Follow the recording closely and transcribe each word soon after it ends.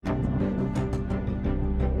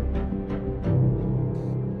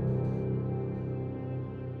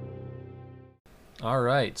All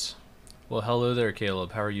right. Well, hello there,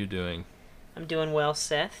 Caleb. How are you doing? I'm doing well,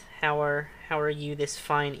 Seth. How are you this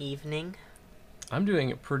fine evening? I'm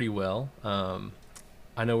doing pretty well.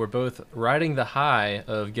 I know we're both riding the high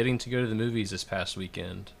of getting to go to the movies this past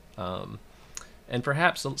weekend. And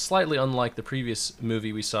perhaps slightly unlike the previous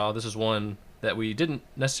movie we saw, this is one that we didn't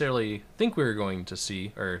necessarily think we were going to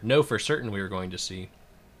see, or know for certain we were going to see.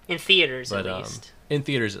 In theaters, at But least. in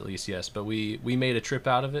theaters at least, yes. But we made a trip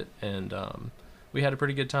out of it, and we had a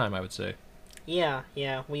pretty good time, I would say. Yeah.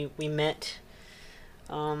 We met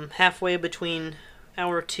halfway between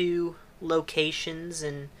our two locations,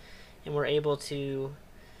 and were able to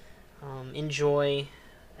enjoy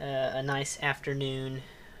a nice afternoon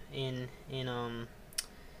in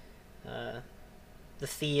uh, the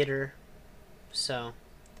theater. So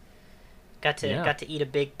got to Yeah. got to eat a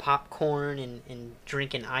big popcorn and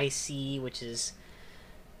drink an icy, which is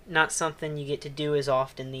not something you get to do as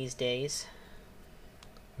often these days.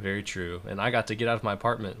 Very true. And I got to get out of my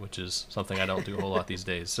apartment, which is something I don't do a whole lot these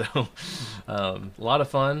days. So, a lot of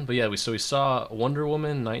fun. But yeah, we saw Wonder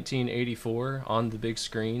Woman 1984 on the big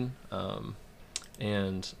screen.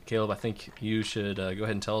 And Caleb, I think you should go ahead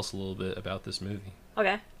and tell us a little bit about this movie.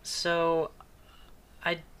 Okay, so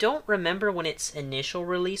I don't remember when its initial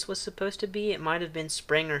release was supposed to be. It might have been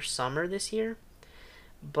spring or summer this year,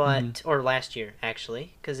 Hmm. or last year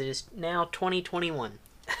actually, because it is now 2021.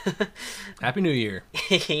 Happy New Year.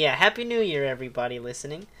 Yeah, Happy New Year, everybody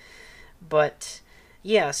listening. But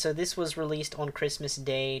yeah, so this was released on Christmas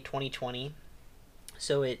Day 2020.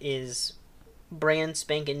 So it is brand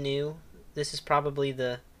spanking new. This is probably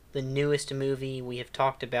the newest movie we have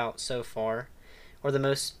talked about so far, or the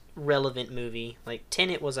most relevant movie. Like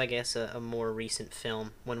Tenet was, I guess, a more recent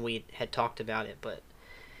film when we had talked about it, but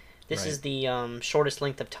this Right. is the shortest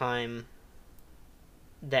length of time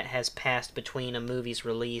that has passed between a movie's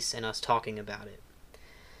release and us talking about it.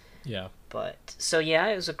 Yeah. But so yeah,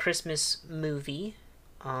 it was a Christmas movie,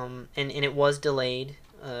 and it was delayed,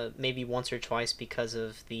 maybe once or twice because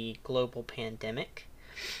of the global pandemic.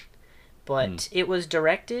 Hmm. But it was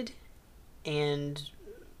directed and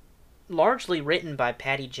largely written by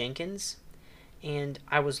Patty Jenkins. And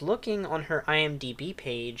I was looking on her IMDb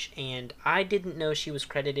page, and I didn't know she was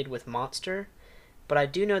credited with Monster, but I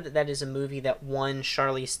do know that that is a movie that won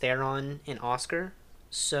Charlize Theron an Oscar.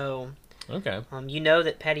 So Okay. you know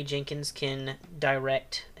that Patty Jenkins can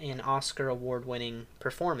direct an Oscar award-winning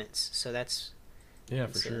performance, so Yeah,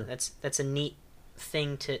 for sure. that's a neat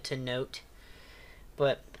thing to note.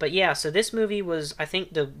 But yeah, so this movie was, I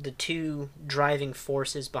think, the two driving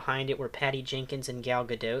forces behind it were Patty Jenkins and Gal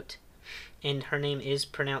Gadot, and her name is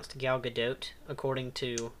pronounced Gal Gadot according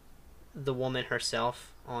to the woman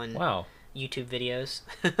herself on Wow. YouTube videos.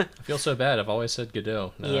 I feel so bad. I've always said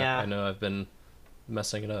Godot. Now I Yeah, know I've been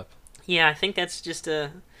messing it up. yeah, I think that's just a,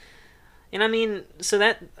 and I mean, so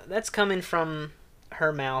that's coming from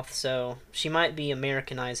her mouth, so she might be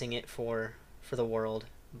Americanizing it for the world,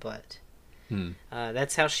 but Hmm.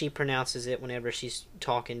 that's how she pronounces it whenever she's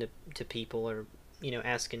talking to people or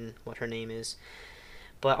asking what her name is.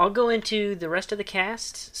 But I'll go into the rest of the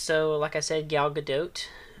cast. So, like I said, Gal Gadot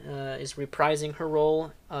is reprising her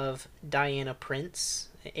role of Diana Prince,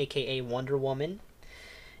 aka Wonder Woman,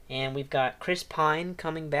 and we've got Chris Pine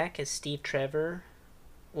coming back as Steve Trevor.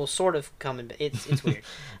 Well, sort of coming, but it's weird.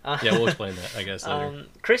 Yeah, we'll explain that, I guess, later.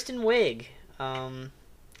 Kristen Wiig.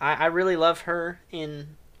 I really love her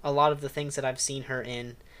in a lot of the things that I've seen her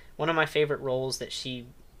in. One of my favorite roles that she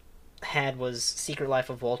had was Secret Life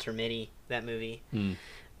of Walter Mitty, that movie. Hmm.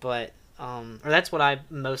 But or that's what I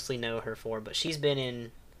mostly know her for. But she's been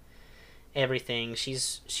in everything.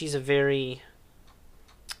 She's a very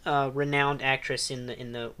renowned actress in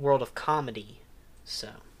the world of comedy. So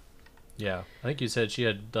Yeah, I think you said she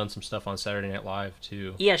had done some stuff on Saturday Night Live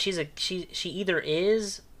too. yeah, she either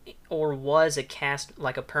is or was a cast,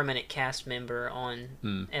 like a permanent cast member on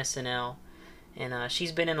Hmm. SNL, and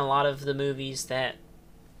she's been in a lot of the movies that,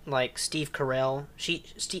 like Steve Carell.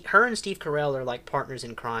 Her and Steve Carell are like partners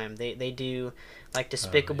in crime. They do like Oh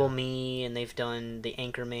Despicable yeah. Me, and they've done the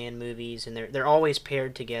Anchorman movies, and they're always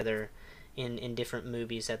paired together in different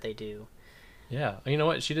movies that they do. Yeah, you know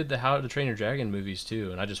what? She did the How to Train Your Dragon movies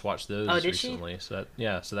too, and I just watched Oh, those did she? recently. So that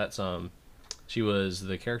yeah, so that's she was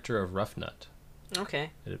the character of Rough Nut. Okay,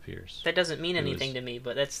 It appears that doesn't mean it anything was. to me,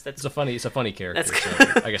 but that's It's a funny that's. character,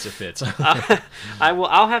 so I guess it fits. I will.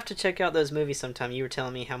 I'll have to check out those movies sometime. You were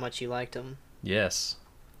telling me how much you liked them. Yes,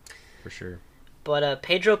 for sure. But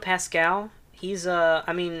Pedro Pascal, he's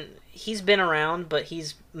I mean, he's been around, but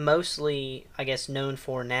he's mostly, I guess, known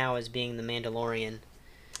for now as being the Mandalorian.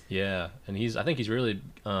 Yeah, and I think he's really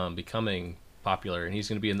becoming popular, and he's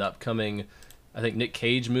going to be in the upcoming I think Nick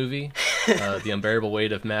Cage movie, The Unbearable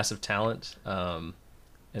Weight of Massive Talent. And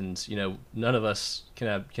none of us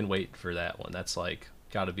can wait for that one. That's like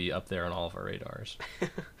got to be up there on all of our radars.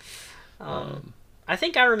 I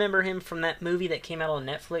think I remember him from that movie that came out on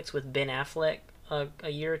Netflix with Ben Affleck a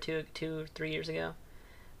year or 3 years ago.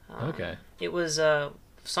 Okay. It was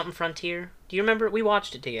something Frontier. Do you remember? We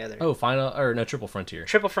watched it together. Oh, Triple Frontier.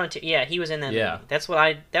 Triple Frontier. Yeah, he was in that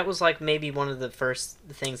movie. That was like maybe one of the first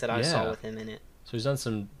things that I saw with him in it. So he's done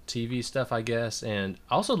some TV stuff, I guess, and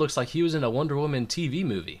also looks like he was in a Wonder Woman TV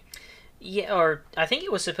movie. Yeah, or I think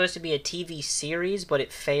it was supposed to be a TV series, but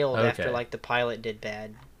it failed after like the pilot did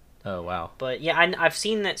bad. Oh, wow. But yeah, I've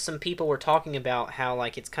seen that some people were talking about how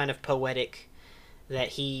like it's kind of poetic that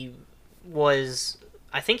he was.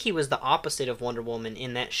 I think he was the opposite of Wonder Woman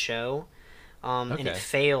in that show, and it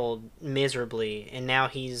failed miserably. And now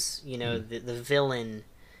he's the villain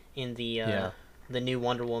in the new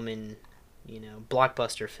Wonder Woman,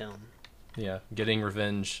 blockbuster film. Yeah, getting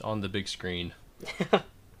revenge on the big screen.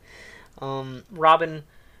 Robin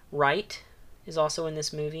Wright is also in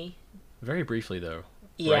this movie. Very briefly, though.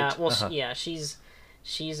 Yeah, right? well, yeah, she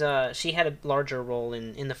had a larger role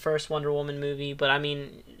in the first Wonder Woman movie, but I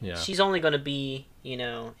mean, she's only going to be, in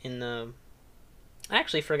the. I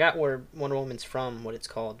actually forgot where Wonder Woman's from, what it's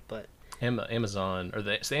called, but Amazon, or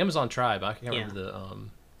it's the Amazon tribe. I can't remember the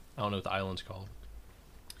I don't know what the island's called.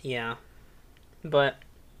 Yeah, but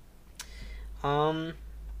I'm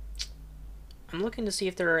looking to see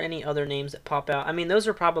if there are any other names that pop out. I mean, those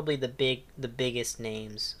are probably the biggest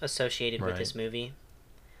names associated with this movie.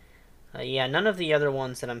 None of the other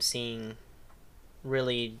ones that I'm seeing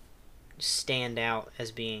really stand out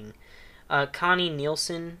as being. Connie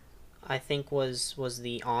Nielsen, I think was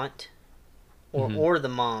the aunt, or the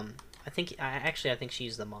mom. I think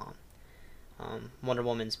she's the mom. Wonder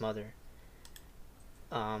Woman's mother.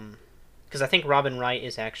 Because I think Robin Wright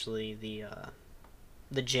is actually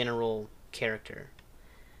the general character.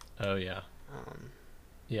 Oh yeah.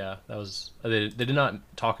 Yeah, that was. They did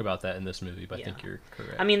not talk about that in this movie, but I think you're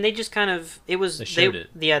correct. I mean, they just kind of they showed it.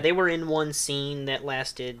 Yeah, they were in one scene that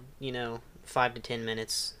lasted 5 to 10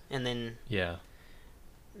 minutes, and then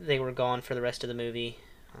they were gone for the rest of the movie.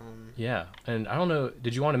 Yeah, and I don't know.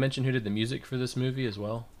 Did you want to mention who did the music for this movie as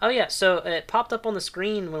well? Oh yeah, so it popped up on the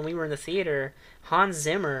screen when we were in the theater. Hans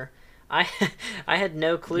Zimmer. I had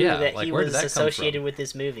no clue that he was associated with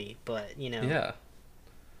this movie, but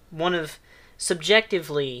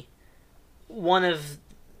subjectively, one of,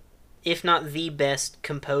 if not the best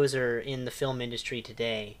composer in the film industry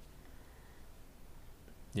today.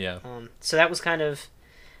 Yeah. So that was kind of,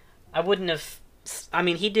 I wouldn't have. I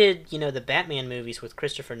mean, he did the Batman movies with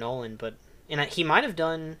Christopher Nolan, and he might have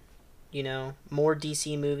done more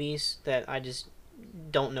DC movies that I just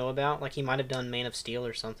don't know about. Like he might have done Man of Steel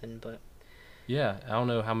or something, but. Yeah, I don't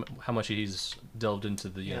know how much he's delved into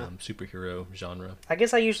the superhero genre. I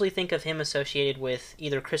guess I usually think of him associated with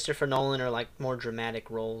either Christopher Nolan or like more dramatic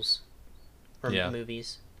roles or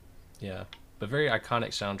movies. Yeah, but very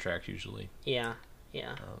iconic soundtrack usually. Yeah.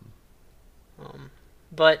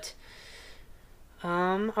 But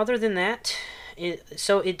other than that,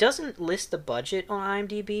 it doesn't list the budget on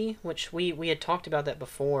IMDb, which we had talked about that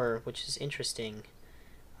before, which is interesting.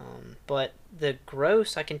 But the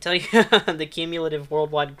gross, I can tell you the cumulative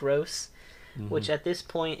worldwide gross, which at this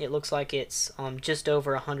point it looks like it's just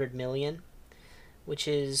over 100 million, which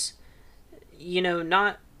is,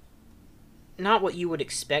 not what you would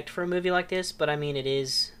expect for a movie like this, but I mean it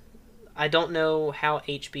is. I don't know how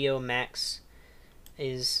HBO Max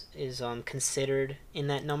is considered in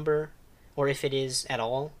that number, or if it is at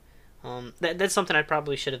all. That's something I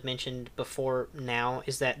probably should have mentioned before now,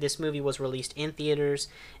 is that this movie was released in theaters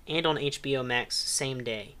and on HBO Max same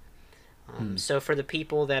day. So for the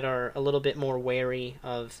people that are a little bit more wary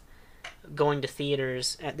of going to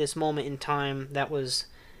theaters at this moment in time, that was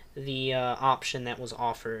the option that was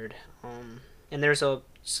offered. And there's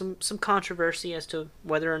some controversy as to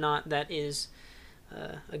whether or not that is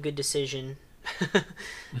a good decision.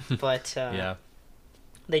 But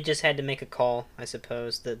they just had to make a call, I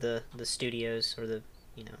suppose, the studios or the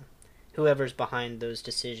whoever's behind those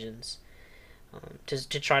decisions,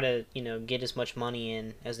 to try to get as much money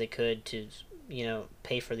in as they could to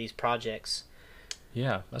pay for these projects.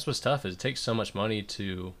 Yeah, that's what's tough. Is it takes so much money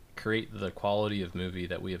to create the quality of movie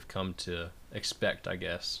that we have come to expect, I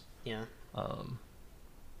guess. Yeah.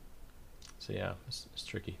 So yeah, it's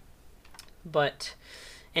tricky. But,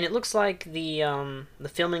 and it looks like the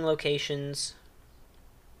filming locations.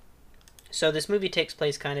 So this movie takes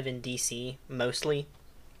place kind of in DC mostly.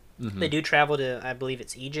 Mm-hmm. They do travel to, I believe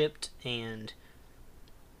it's Egypt, and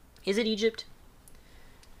is it Egypt?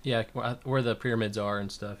 Yeah, where the pyramids are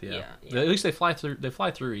and stuff. Yeah. Yeah, yeah. At least they fly through. They fly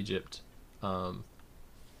through Egypt. I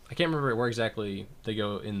can't remember where exactly they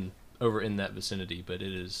go in over in that vicinity, but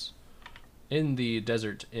it is in the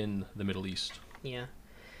desert in the Middle East. Yeah.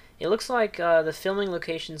 It looks like the filming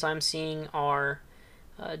locations I'm seeing are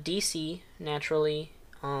DC, naturally,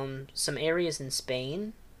 some areas in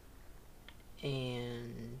Spain,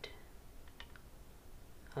 and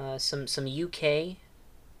some UK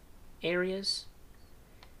areas.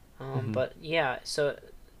 Hmm. But yeah, so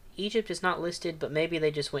Egypt is not listed, but maybe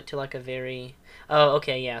they just went to like a very. Oh,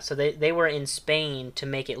 okay, yeah. So they were in Spain to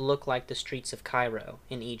make it look like the streets of Cairo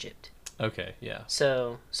in Egypt. Okay, yeah,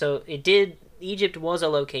 So it did. Egypt was a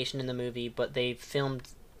location in the movie, but they filmed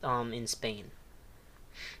in Spain.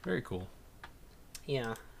 very cool.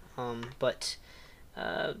 Yeah. But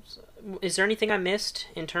uh, is there anything I missed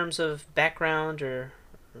in terms of background or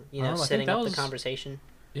I think setting that up the was conversation?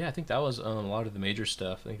 yeah, I think that was a lot of the major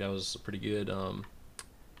stuff. I think that was pretty good.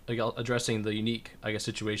 Like addressing the unique, I guess,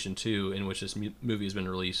 situation too in which this movie has been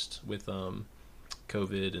released with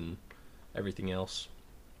COVID and everything else.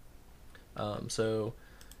 So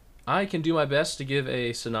I can do my best to give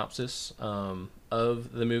a synopsis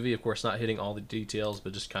of the movie. Of course, not hitting all the details,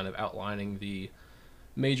 but just kind of outlining the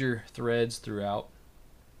major threads throughout.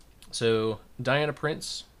 So Diana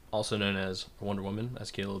Prince, also known as Wonder Woman,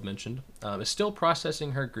 as Caleb mentioned, is still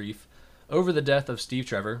processing her grief over the death of Steve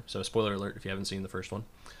Trevor. So, spoiler alert if you haven't seen the first one.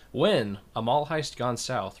 When a mall heist gone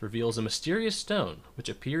south reveals a mysterious stone which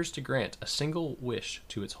appears to grant a single wish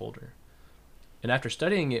to its holder. And after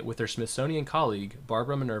studying it with her Smithsonian colleague,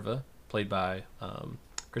 Barbara Minerva, played by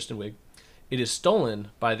Kristen Wiig, it is stolen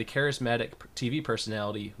by the charismatic TV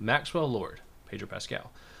personality Maxwell Lord, Pedro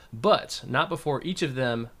Pascal. But not before each of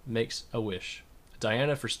them makes a wish.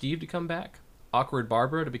 Diana for Steve to come back, awkward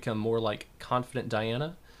Barbara to become more like confident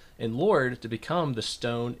Diana, and Lord to become the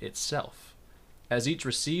stone itself. As each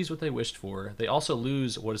receives what they wished for, they also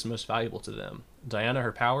lose what is most valuable to them. Diana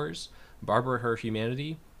her powers, Barbara her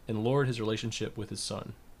humanity, and Lord his relationship with his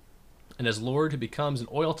son. And as Lord, who becomes an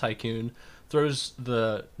oil tycoon, throws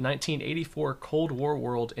the 1984 Cold War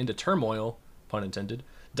world into turmoil, pun intended,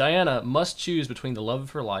 Diana must choose between the love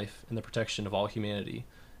of her life and the protection of all humanity,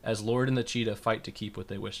 as Lord and the cheetah fight to keep what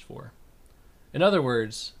they wished for. In other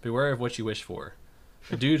words, beware of what you wish for.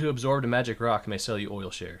 A dude who absorbed a magic rock may sell you oil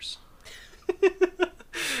shares.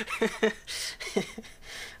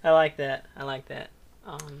 I like that. I like that.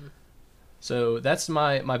 So that's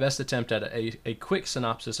my best attempt at a quick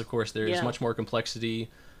synopsis. Of course, there is Yeah. much more complexity,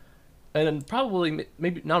 and probably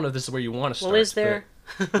maybe I don't know if this is where you want to start. Well, is there?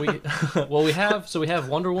 But we have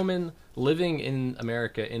Wonder Woman living in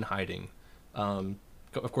America in hiding.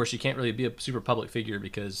 Of course, she can't really be a super public figure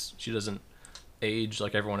because she doesn't age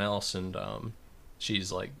like everyone else, and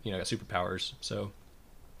she's like got superpowers. So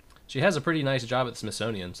she has a pretty nice job at the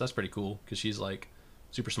Smithsonian. So that's pretty cool because she's like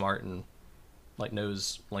super smart and like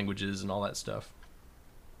knows languages and all that stuff.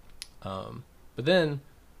 But then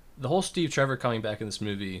the whole Steve Trevor coming back in this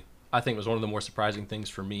movie, I think, was one of the more surprising things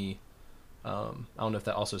for me. I don't know if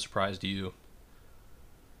that also surprised you.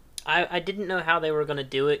 I didn't know how they were going to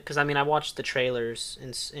do it because I watched the trailers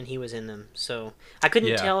and he was in them, so I couldn't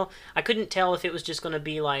Yeah, tell. I couldn't tell if it was just going to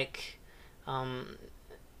be like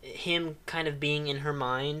him kind of being in her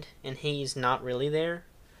mind and he's not really there.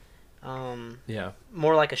 yeah,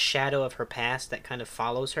 More like a shadow of her past that kind of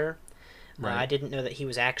follows her. I right, didn't know that he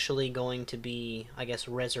was actually going to be, I guess,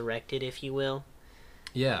 resurrected, if you will.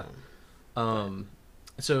 yeah. But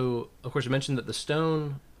So of course you mentioned that the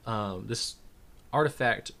stone, this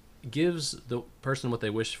artifact, gives the person what they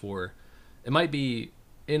wish for. It might be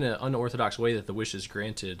in an unorthodox way that the wish is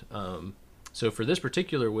granted. So for this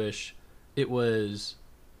particular wish, it was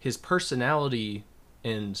his personality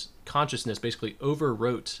and consciousness basically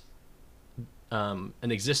overwrote an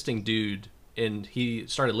existing dude, and he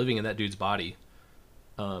started living in that dude's body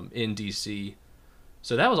in DC.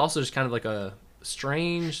 So that was also just kind of like a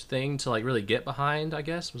strange thing to like really get behind. I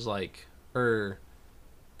guess was like, or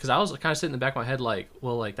because I was kind of sitting in the back of my head like,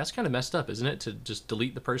 well, like that's kind of messed up, isn't it? To just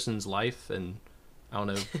delete the person's life and I don't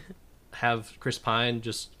know, have Chris Pine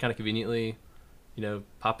just kind of conveniently,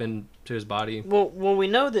 pop into his body. well, we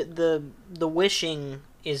know that the wishing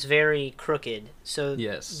is very crooked. So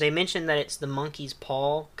Yes. they mentioned that it's the monkey's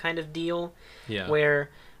paw kind of deal, Yeah. where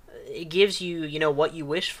it gives you, what you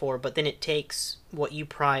wish for, but then it takes what you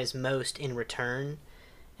prize most in return.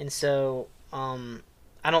 And so,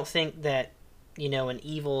 I don't think that, an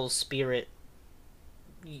evil spirit,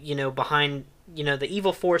 behind, the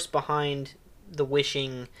evil force behind the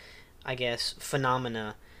wishing, I guess,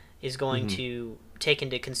 phenomena is going Hmm. to take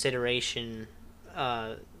into consideration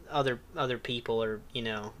other people, or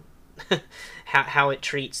how it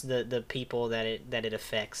treats the people that it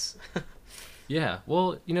affects. Yeah,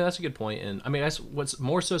 well, that's a good point, and I mean, what's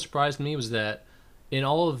more so surprised me was that in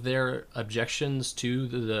all of their objections to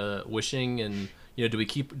the wishing, and do we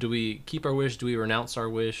keep our wish, do we renounce our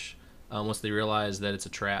wish, once they realize that it's a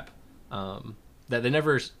trap, that they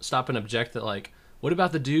never stop and object that, like, what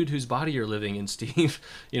about the dude whose body you're living in, Steve?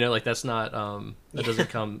 Like that's not that doesn't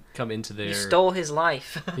come into their You stole his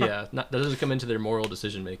life. yeah, that doesn't come into their moral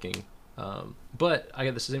decision making. But I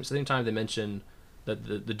at the same time they mention that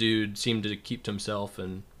the dude seemed to keep to himself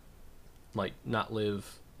and like not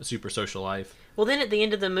live a super social life. Well, then at the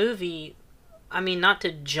end of the movie, I mean, not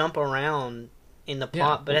to jump around in the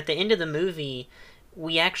plot, Yeah. but at the end of the movie,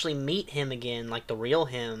 we actually meet him again, like the real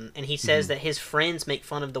him, and he says that his friends make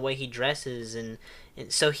fun of the way he dresses, and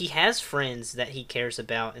so he has friends that he cares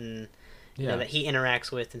about, and Yeah. that he interacts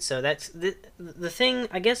with, and so that's the thing.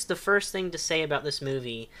 I guess the first thing to say about this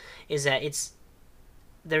movie is that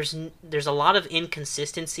there's a lot of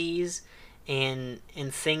inconsistencies, and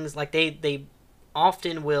things like they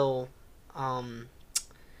often will,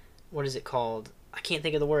 what is it called? I can't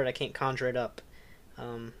think of the word. I can't conjure it up.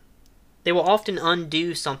 They will often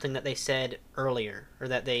undo something that they said earlier, or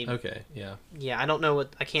that they. Okay. Yeah. Yeah, I don't know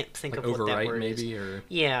what, I can't think Like of what that overwrite word maybe, is. or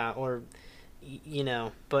Yeah, or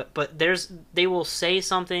but they will say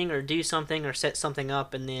something or do something or set something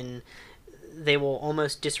up, and then they will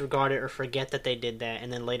almost disregard it or forget that they did that,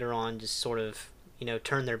 and then later on just sort of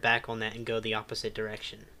turn their back on that and go the opposite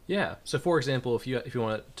direction. yeah. So for example, if you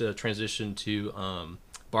want to transition to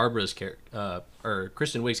Barbara's character, or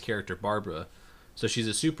Kristen Wiig's character Barbara. So she's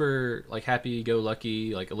a super like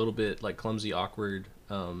happy-go-lucky, like a little bit like clumsy, awkward,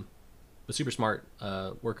 but super smart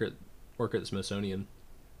worker at the Smithsonian.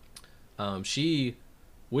 She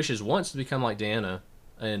wishes once to become like Diana,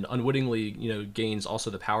 and unwittingly, gains also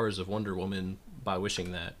the powers of Wonder Woman by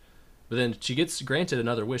wishing that. But then she gets granted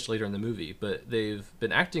another wish later in the movie. But they've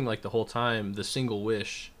been acting like the whole time the single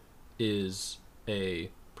wish is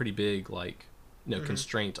a pretty big like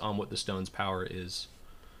constraint on what the stone's power is.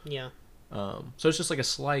 Yeah. So it's just like a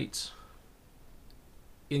slight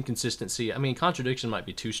inconsistency. I mean, contradiction might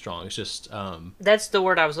be too strong. It's just That's the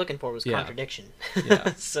word I was looking for, was Yeah. contradiction.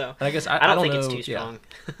 Yeah. So and I guess I I don't don't think know, it's too strong.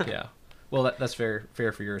 Yeah. Well, that's fair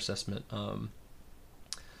for your assessment.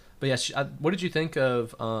 But yeah, what did you think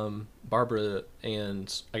of Barbara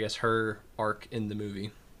and I guess her arc in the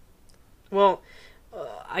movie? Well,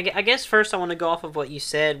 I guess first I want to go off of what you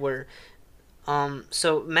said, where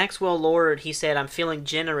so Maxwell Lord, he said, "I'm feeling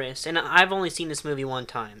generous," and I've only seen this movie one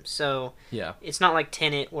time, so Yeah. it's not like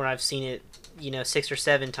Tenet where I've seen it 6 or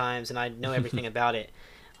 7 times and I know everything about it.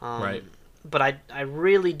 Right. But I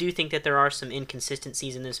really do think that there are some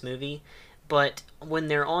inconsistencies in this movie. But when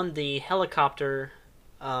they're on the helicopter,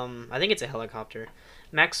 I think it's a helicopter,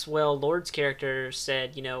 Maxwell Lord's character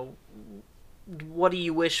said, "What do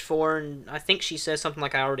you wish for?" And I think she says something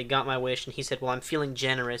like, "I already got my wish," and he said, "Well, I'm feeling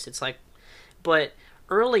generous." It's like, but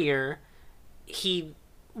earlier he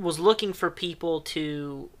was looking for people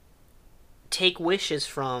to take wishes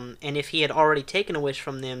from, and if he had already taken a wish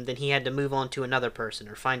from them, then he had to move on to another person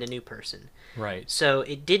or find a new person. Right. So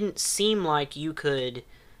it didn't seem like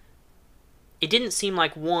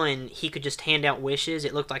one, he could just hand out wishes.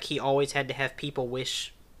 It looked like he always had to have people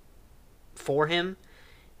wish for him.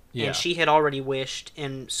 Yeah. And she had already wished,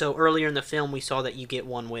 and so earlier in the film we saw that you get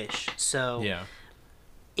one wish. So Yeah.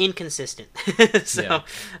 inconsistent. So Yeah.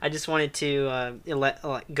 I just wanted to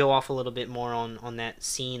go off a little bit more on that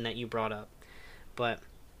scene that you brought up. But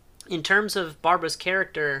in terms of Barbara's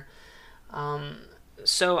character,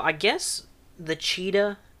 so I guess the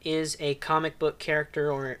cheetah is a comic book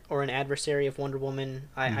character or an adversary of Wonder Woman.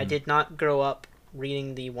 I did not grow up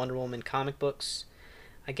reading the Wonder Woman comic books,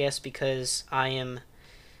 I guess because I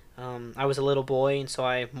was a little boy, and so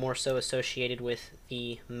I more so associated with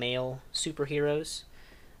the male superheroes,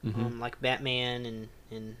 like Batman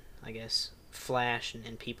and I guess Flash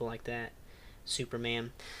and people like that,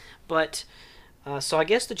 Superman. But so I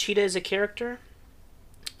guess the cheetah is a character.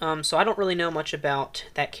 So I don't really know much about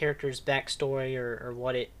that character's backstory or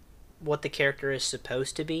what the character is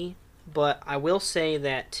supposed to be, but I will say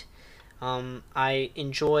that I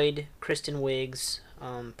enjoyed Kristen Wiig's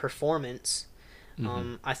performance.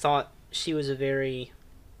 I thought she was a very,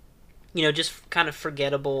 just kind of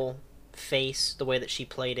forgettable face, the way that she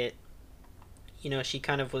played it. She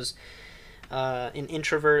kind of was an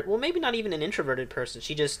introvert. Well, maybe not even an introverted person.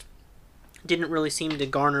 She just didn't really seem to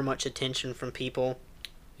garner much attention from people.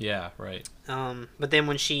 Yeah. Right. But then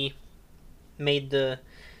when she made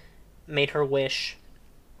her wish,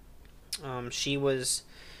 she was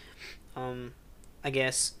I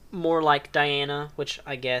guess, more like Diana, which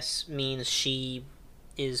I guess means she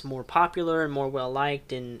is more popular and more well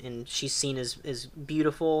liked, and she's seen as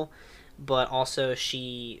beautiful, but also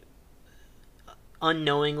she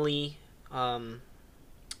unknowingly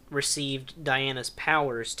received Diana's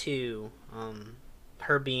powers too.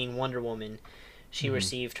 Her being Wonder Woman, she Hmm.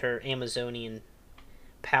 received her Amazonian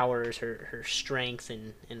powers, her strength,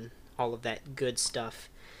 and all of that good stuff.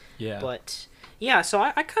 Yeah. But yeah, so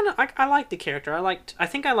I kind of I like the character. I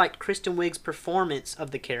think I liked Kristen Wiig's performance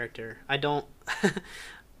of the character. I don't.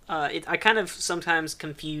 I kind of sometimes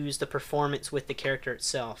confuse the performance with the character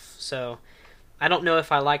itself. So I don't know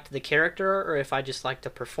if I liked the character or if I just liked the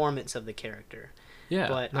performance of the character. Yeah.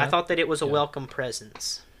 But I No. thought that it was a Yeah. welcome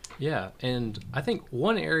presence. Yeah. And I think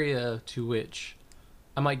one area to which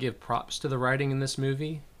I might give props to the writing in this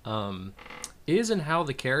movie is in how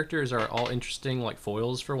the characters are all interesting, like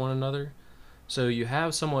foils for one another. So you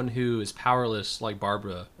have someone who is powerless, like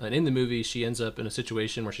Barbara, and in the movie she ends up in a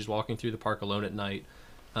situation where she's walking through the park alone at night,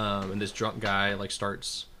 and this drunk guy like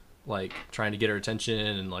starts like trying to get her attention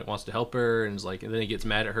and like wants to help her, and is like, and then he gets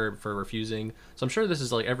mad at her for refusing. So I'm sure this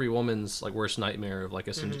is like every woman's like worst nightmare of like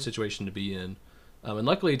a situation to be in. And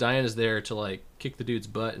luckily Diana's there to like kick the dude's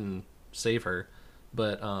butt and save her.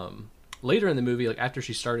 But later in the movie, like after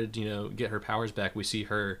she started, get her powers back, we see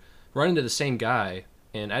her run into the same guy,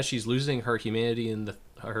 and as she's losing her humanity and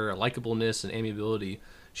her likableness and amiability,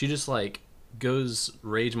 she just like goes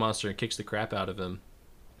rage monster and kicks the crap out of him.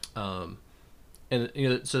 Um, and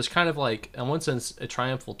so it's kind of like, in one sense, a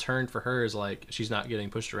triumphal turn for her is like she's not getting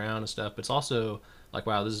pushed around and stuff. But it's also like,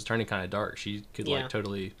 wow, this is turning kind of dark. She could Yeah. like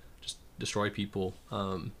totally just destroy people.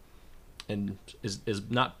 And is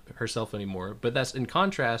not herself anymore. But that's in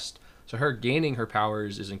contrast. So her gaining her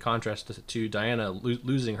powers is in contrast to Diana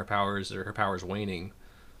losing her powers, or her powers waning.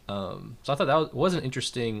 So I thought that was an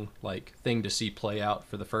interesting like thing to see play out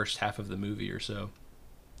for the first half of the movie or so.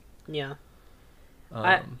 Yeah.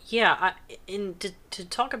 Um, And to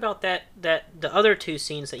talk about that the other two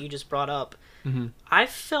scenes that you just brought up, mhm. I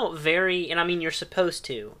felt very, and I mean you're supposed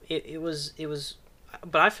to. It was,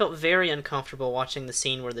 but I felt very uncomfortable watching the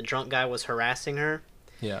scene where the drunk guy was harassing her.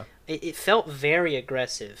 Yeah, It felt very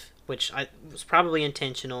aggressive, which I was probably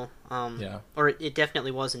intentional. yeah, Or it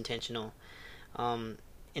definitely was intentional. And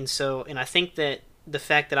I think that the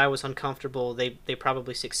fact that I was uncomfortable, they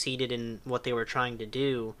probably succeeded in what they were trying to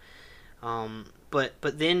do. But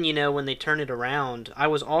then when they turn it around, I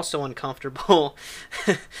was also uncomfortable.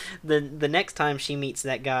 The next time she meets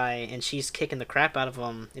that guy and she's kicking the crap out of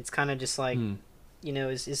him, it's kind of just like, Hmm.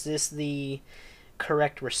 is this the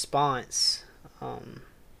correct response?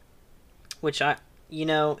 Which you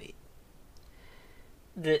know,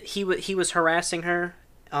 he was harassing her,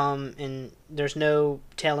 and there's no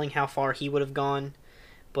telling how far he would have gone,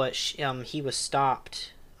 but he was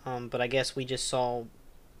stopped. But I guess we just saw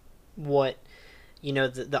what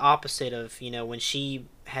the opposite of when she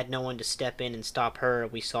had no one to step in and stop her.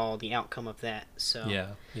 We saw the outcome of that. So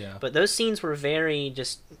yeah, yeah. but those scenes were very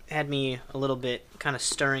just had me a little bit kind of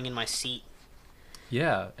stirring in my seat.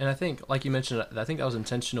 Yeah, and I think, like you mentioned, I think that was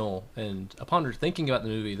intentional. And upon thinking about the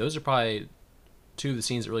movie, those are probably two of the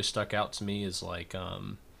scenes that really stuck out to me. Is like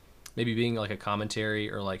maybe being like a commentary,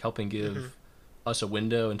 or like helping give us a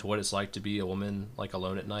window into what it's like to be a woman like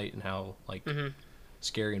alone at night, and how like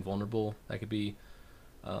scary and vulnerable that could be.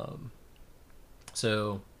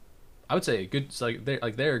 So I would say a good, so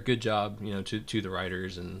they're a good job, to the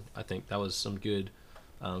writers, and I think that was some good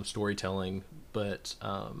storytelling. But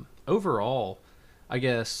overall, I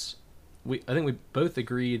guess I think we both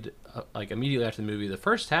agreed like immediately after the movie. The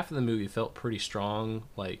first half of the movie felt pretty strong.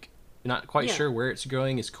 Like, not quite Yeah. sure where it's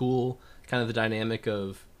going is cool. Kind of the dynamic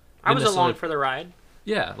of I was didn't along necessarily- for the ride.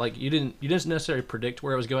 yeah, like you didn't necessarily predict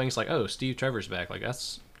where it was going. It's like, oh, Steve Trevor's back. Like,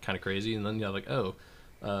 that's kind of crazy. And then like, oh,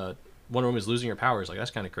 Wonder Woman's losing her powers. Like,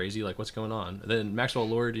 that's kind of crazy. Like, what's going on? And then Maxwell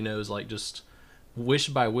Lord, is like just wish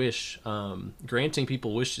by wish, granting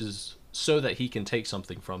people wishes so that he can take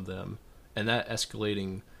something from them, and that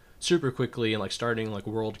escalating super quickly and like starting like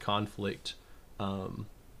world conflict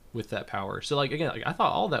with that power. So like, again, like, I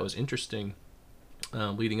thought all that was interesting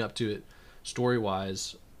leading up to it story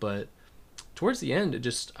wise, but towards the end, it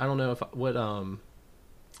just, I don't know if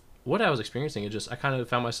what I was experiencing. It just, I kind of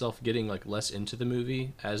found myself getting like less into the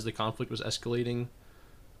movie as the conflict was escalating,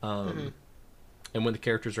 and when the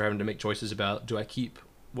characters are having to make choices about, do I keep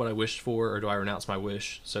what I wished for, or do I renounce my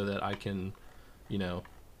wish so that I can,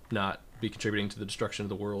 not be contributing to the destruction of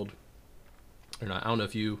the world or not. I don't know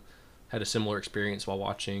if you had a similar experience while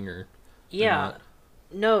watching, or Yeah. not.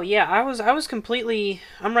 No, yeah, I was completely,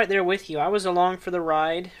 I'm right there with you. I was along for the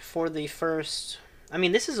ride for the first, I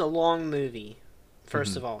mean, this is a long movie.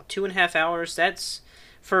 First of all, 2.5 hours. That's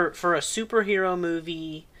for a superhero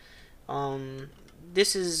movie.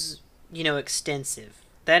 This is extensive.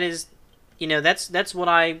 That is, that's what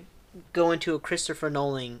I go into a Christopher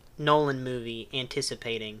Nolan movie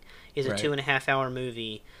anticipating is a Right. 2.5 hour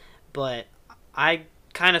movie, but I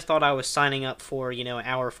kind of thought I was signing up for an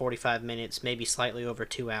hour 45 minutes, maybe slightly over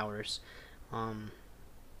 2 hours. Um,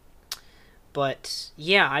 but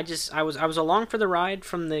yeah, I was along for the ride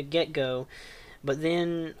from the get go, but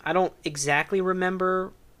then I don't exactly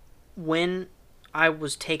remember when I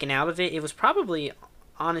was taken out of it. It was probably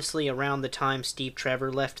honestly around the time Steve Trevor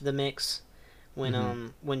left the mix.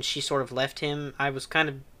 When she sort of left him, I was kind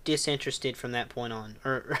of disinterested from that point on.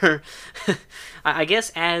 Or I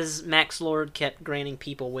guess as Max Lord kept granting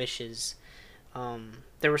people wishes,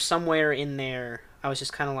 there was somewhere in there I was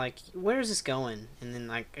just kind of like, where is this going? And then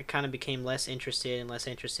I kind of became less interested and less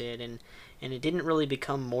interested, and it didn't really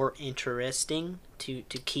become more interesting to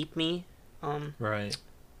keep me Right.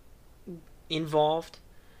 involved.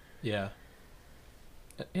 Yeah.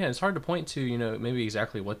 Yeah, it's hard to point to, maybe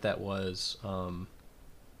exactly what that was.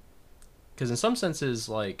 Because in some senses,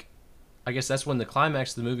 like, I guess that's when the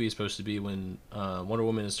climax of the movie is supposed to be, when Wonder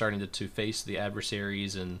Woman is starting to face the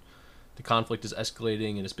adversaries, and the conflict is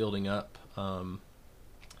escalating and it's building up,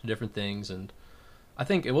 different things. And I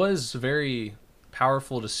think it was very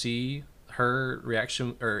powerful to see her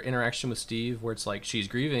reaction or interaction with Steve, where it's like she's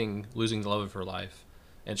grieving losing the love of her life,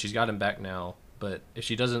 and she's got him back now. But if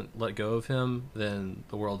she doesn't let go of him, then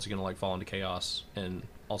the world's gonna like fall into chaos, and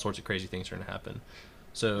all sorts of crazy things are gonna happen.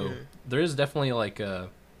 So there is definitely like a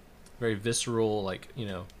very visceral, like,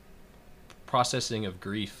 processing of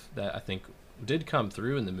grief that I think did come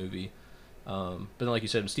through in the movie. But then, like you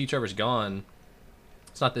said, when Steve Trevor's gone,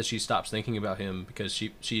 it's not that she stops thinking about him, because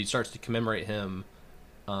she starts to commemorate him,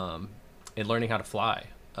 and learning how to fly,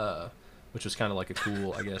 which was kind of like a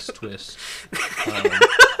cool, I guess, twist. Um,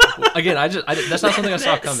 Again, that's not something I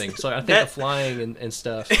saw coming. So I think the flying and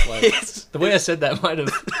stuff, like, the way I said that might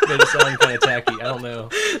have made it sound kind of tacky. I don't know.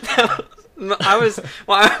 I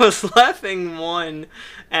was laughing, one,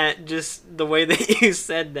 at just the way that you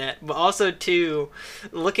said that, but also two,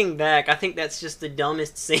 looking back, I think that's just the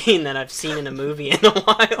dumbest scene that I've seen in a movie in a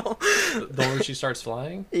while. The one where she starts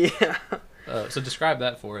flying? Yeah. So describe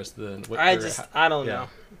that for us then. I don't know.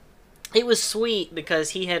 It was sweet because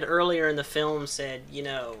he had earlier in the film said,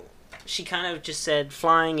 she kind of just said,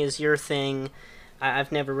 flying is your thing.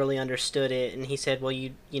 I've never really understood it. And he said, well,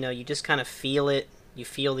 you just kind of feel it. You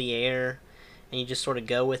feel the air, and you just sort of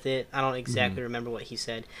go with it. I don't exactly remember what he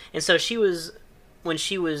said. And so when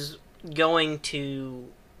she was going to,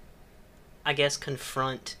 I guess,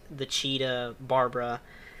 confront the cheetah, Barbara,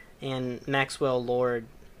 and Maxwell Lord,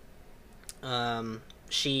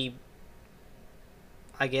 she,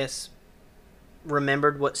 I guess,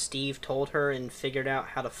 remembered what Steve told her and figured out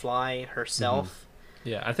how to fly herself.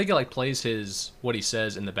 Yeah, I think it like plays what he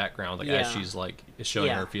says in the background, like as she's like showing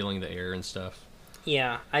her feeling the air and stuff.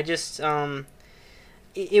 Yeah, I just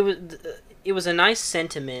it was a nice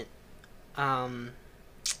sentiment.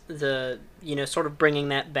 The sort of bringing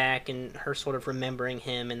that back and her sort of remembering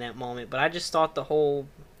him in that moment, but I just thought the whole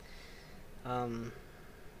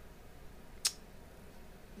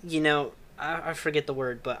I forget the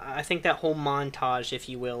word, but I think that whole montage, if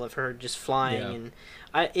you will, of her just flying,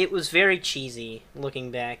 and it was very cheesy looking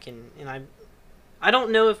back, and I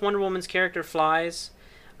don't know if Wonder Woman's character flies.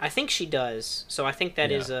 I think she does, so I think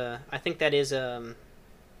that is an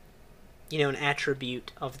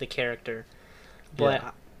attribute of the character.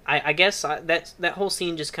 But I guess that whole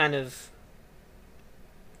scene just kind of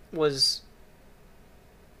was.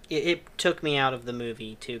 It took me out of the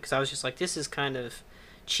movie too, because I was just like, this is kind of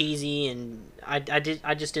cheesy, and I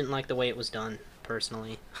just didn't like the way it was done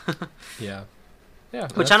personally. Yeah,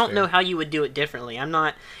 which I don't know how you would do it differently.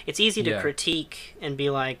 It's easy to critique and be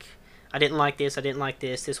like, I didn't like this,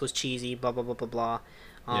 this was cheesy, blah blah blah blah blah.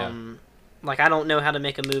 Like, I don't know how to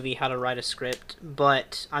make a movie, how to write a script,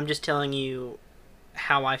 but I'm just telling you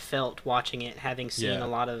how I felt watching it, having seen a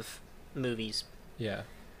lot of movies. Yeah.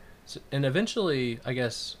 So, and eventually, I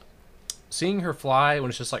guess, seeing her fly when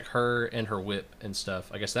it's just like her and her whip and stuff,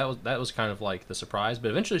 I guess that was kind of like the surprise.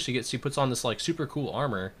 But eventually she puts on this like super cool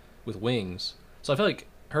armor with wings. So I feel like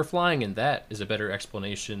her flying in that is a better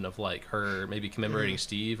explanation of like her maybe commemorating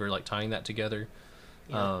Steve, or like tying that together.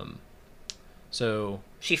 Yeah. So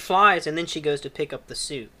she flies, and then she goes to pick up the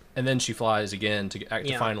suit, and then she flies again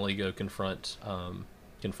to finally go confront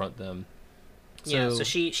them. So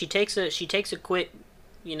she takes a quick,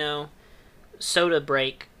 soda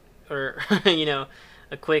break, or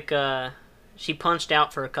a quick. She punched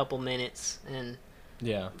out for a couple minutes and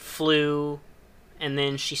flew, and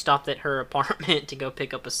then she stopped at her apartment to go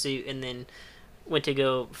pick up a suit, and then went to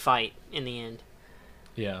go fight in the end.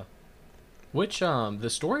 Yeah. Which the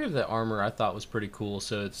story of the armor I thought was pretty cool.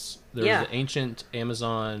 So there's Yeah. an ancient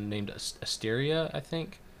Amazon named Asteria, I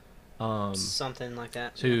think. Something like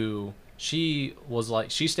that. Who she was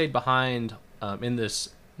like she stayed behind in this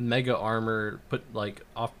mega armor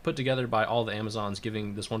put together by all the Amazons,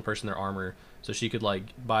 giving this one person their armor so she could like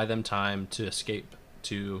buy them time to escape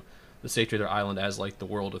to the safety of their island as like the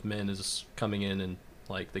world of men is coming in and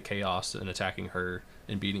like the chaos and attacking her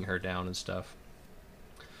and beating her down and stuff.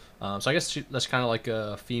 So I guess that's kind of like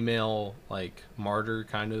a female like martyr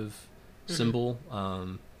kind of symbol.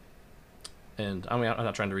 And I mean, I'm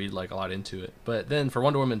not trying to read like a lot into it, but then for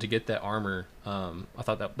Wonder Woman to get that armor, I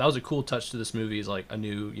thought that was a cool touch to this movie. Is like a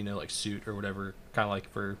new, like suit or whatever, kind of like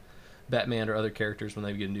for Batman or other characters when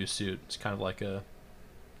they get a new suit. It's kind of like a,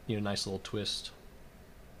 nice little twist.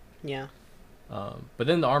 Yeah. But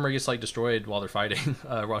then the armor gets like destroyed while they're fighting,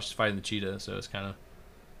 while she's fighting the cheetah. So it's kind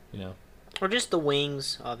of, Or just the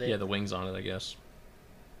wings of it. yeah, the wings on it, I guess.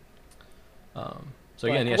 So But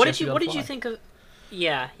again, yeah. what did you think of?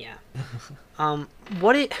 Yeah.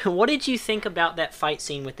 What did you think about that fight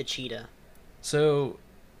scene with the cheetah? So,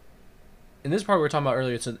 in this part we were talking about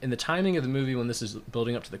earlier, it's in the timing of the movie when this is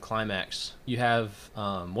building up to the climax. You have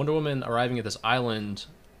Wonder Woman arriving at this island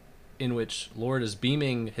in which Lord is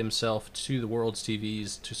beaming himself to the world's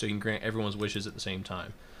TVs so he can grant everyone's wishes at the same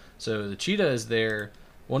time. So the cheetah is there.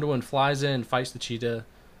 Wonder Woman flies in, fights the cheetah.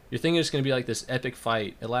 You're thinking it's going to be like this epic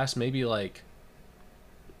fight. It lasts maybe like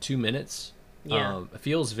 2 minutes. Yeah. It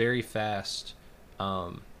feels very fast.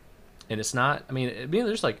 And it's not,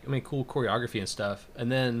 there's like, cool choreography and stuff.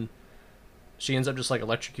 And then she ends up just like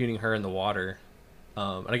electrocuting her in the water.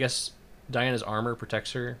 And I guess Diana's armor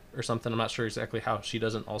protects her or something. I'm not sure exactly how she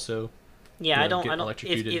doesn't also. Yeah, I don't.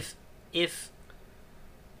 Electrocuted.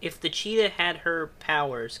 If the cheetah had her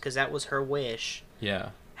powers, because that was her wish. Yeah.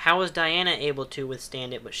 How was Diana able to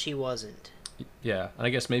withstand it, but she wasn't? Yeah, and I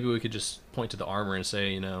guess maybe we could just point to the armor and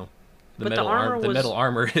say, the But metal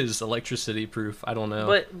armor is electricity proof. I don't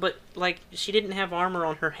know. But like she didn't have armor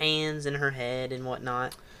on her hands and her head and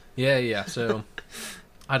whatnot. Yeah. So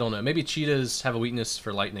I don't know. Maybe cheetahs have a weakness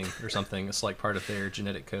for lightning or something. It's like part of their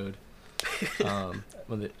genetic code.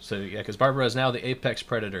 Because Barbara is now the apex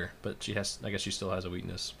predator, but I guess she still has a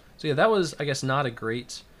weakness. So yeah, that was, I guess, not a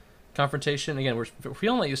great confrontation. Again, we're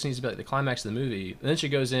feeling like this needs to be like the climax of the movie. And then she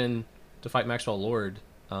goes in to fight Maxwell Lord.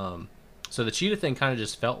 So the cheetah thing kind of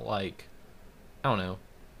just felt like, I don't know,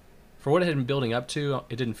 for what it had been building up to,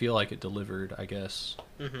 it didn't feel like it delivered, I guess,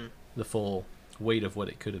 the full weight of what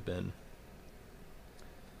it could have been.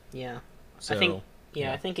 Yeah. So, I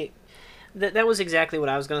think it. That was exactly what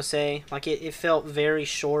I was gonna say. Like it felt very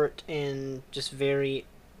short and just very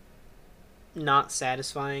not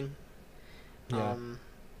satisfying. Yeah.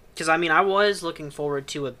 Because I was looking forward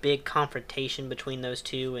to a big confrontation between those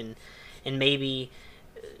two, and maybe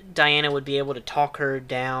Diana would be able to talk her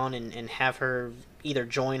down and have her either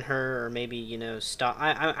join her or maybe stop.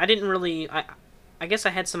 I didn't really. I guess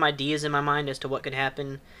I had some ideas in my mind as to what could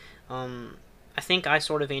happen. I think I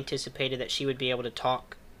sort of anticipated that she would be able to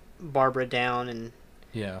talk Barbara down and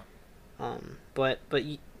but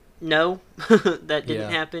no, that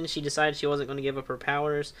didn't happen. She decided she wasn't going to give up her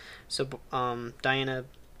powers, so Diana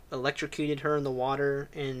electrocuted her in the water,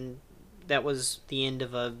 and that was the end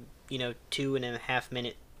of a 2.5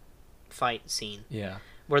 minute fight scene. Yeah,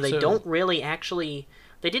 where they didn't really actually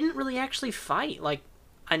fight. Like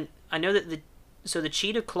I know that the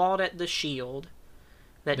cheetah clawed at the shield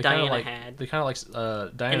that Diana had. They kind of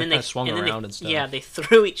like Diana kind of swung around and stuff. Yeah, they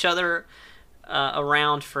threw each other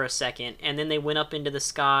around for a second, and then they went up into the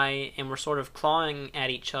sky and were sort of clawing at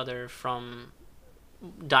each other from.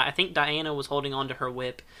 I think Diana was holding onto her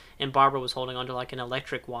whip, and Barbara was holding onto like an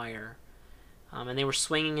electric wire, and they were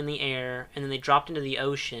swinging in the air, and then they dropped into the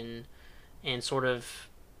ocean, and sort of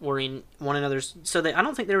were in one another's. So I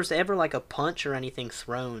don't think there was ever like a punch or anything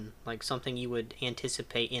thrown, like something you would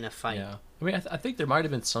anticipate in a fight. Yeah. I think there might have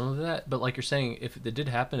been some of that, but like you're saying, if it did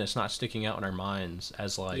happen, it's not sticking out in our minds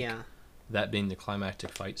as like that being the climactic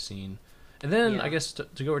fight scene. And then I guess to go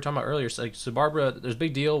what we were talking about earlier, so Barbara, there's a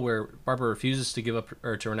big deal where Barbara refuses to give up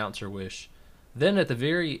or to renounce her wish. Then at the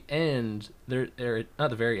very end, not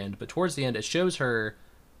the very end, but towards the end, it shows her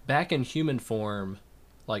back in human form,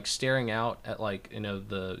 like staring out at like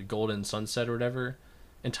the golden sunset or whatever.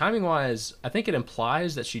 And timing wise, I think it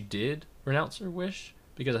implies that she did renounce her wish.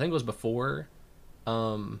 Because I think it was before,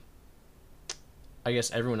 I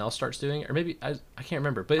guess everyone else starts doing it, or maybe I can't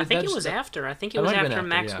remember. But I think it was after. I think it was after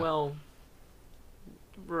Maxwell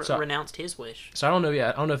renounced his wish. So I don't know. Yeah,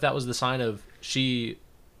 I don't know if that was the sign of she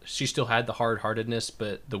still had the hard heartedness,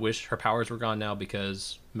 but her powers were gone now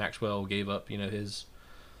because Maxwell gave up, his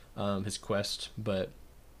quest. But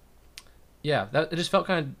yeah, that it just felt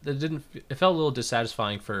it felt a little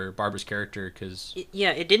dissatisfying for Barbara's character because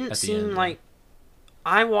yeah, it didn't seem like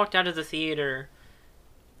I walked out of the theater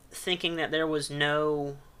thinking that there was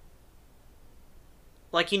no,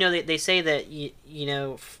 like, they say that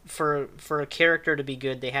for a character to be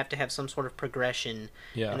good, they have to have some sort of progression,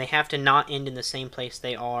 yeah, and they have to not end in the same place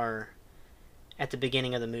they are at the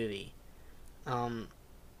beginning of the movie. And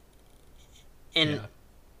yeah.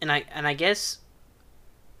 and I guess,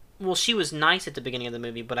 well, she was nice at the beginning of the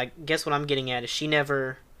movie, but I guess what I'm getting at is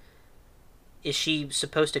she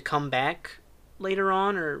supposed to come back later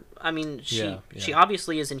on? Or, I mean, she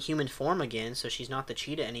obviously is in human form again, so she's not the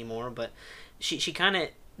cheetah anymore, but she kind of,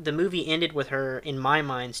 the movie ended with her, in my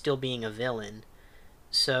mind, still being a villain.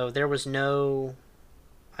 So there was no,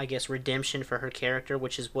 I guess, redemption for her character,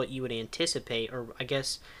 which is what you would anticipate, or I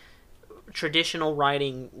guess traditional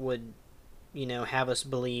writing would, have us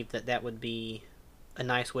believe that would be a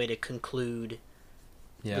nice way to conclude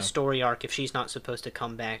the story arc if she's not supposed to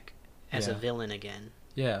come back as a villain again.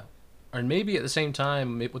 Yeah. Or maybe at the same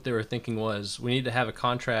time, what they were thinking was, we need to have a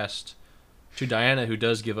contrast to Diana, who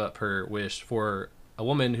does give up her wish, for a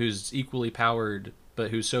woman who's equally powered,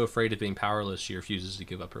 but who's so afraid of being powerless, she refuses to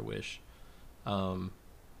give up her wish. So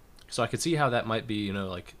I could see how that might be,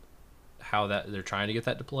 like, how that they're trying to get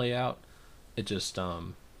that to play out. It just, I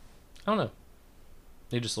don't know.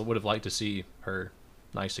 They just would have liked to see her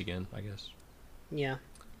nice again, I guess. Yeah.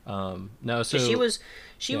 No, so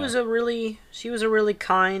she was a really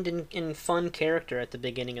kind and fun character at the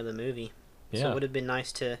beginning of the movie. Yeah. So it would have been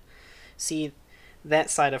nice to see that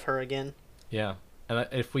side of her again. Yeah, and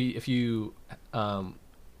if you, I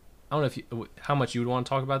don't know how much you would want to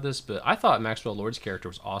talk about this, but I thought Maxwell Lord's character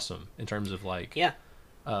was awesome in terms of like,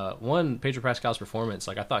 Pedro Pascal's performance.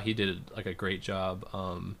 Like, I thought he did like a great job,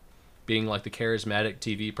 being like the charismatic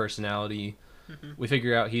TV personality. Mm-hmm. We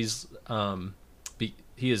figure out he is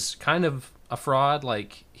kind of a fraud.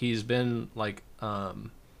 Like, he's been like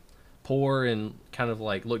poor and kind of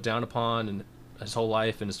like looked down upon and his whole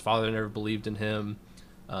life, and his father never believed in him.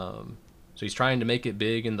 So he's trying to make it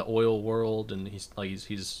big in the oil world, and he's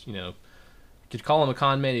you could call him a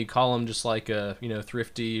con man, you could call him just like a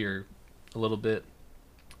thrifty or a little bit,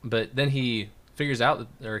 but then he figures out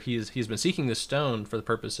that, or he's been seeking this stone for the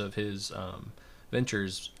purpose of his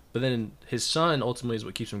ventures, but then his son ultimately is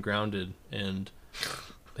what keeps him grounded, and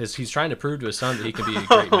he's trying to prove to his son that he can be a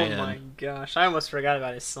great man. Oh my gosh, I almost forgot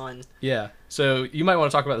about his son. Yeah, so you might want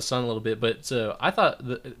to talk about the son a little bit, but so I thought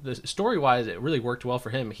the story-wise, it really worked well for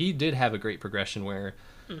him. He did have a great progression where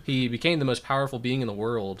he became the most powerful being in the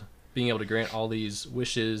world, being able to grant all these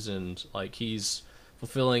wishes, and like he's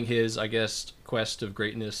fulfilling his, I guess, quest of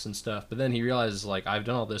greatness and stuff. But then he realizes, like, I've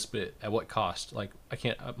done all this, but at what cost? Like, I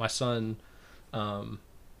can't. My son,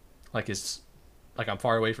 like, is like, I'm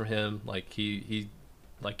far away from him. Like he's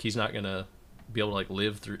not gonna be able to like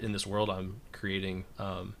live through in this world I'm creating.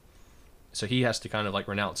 So he has to kind of like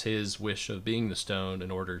renounce his wish of being the stone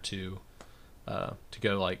in order to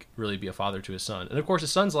go like really be a father to his son. And of course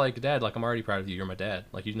his son's like, Dad, like, I'm already proud of you. You're my dad.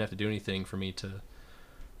 Like, you didn't have to do anything for me to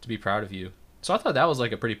be proud of you. So I thought that was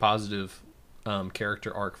like a pretty positive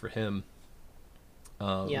character arc for him.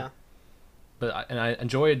 Yeah. But I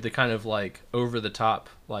enjoyed the kind of like over the top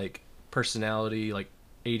like personality, like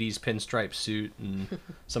 80s pinstripe suit and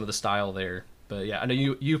some of the style there. But yeah, I know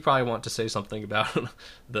you probably want to say something about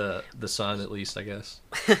the son, at least, I guess.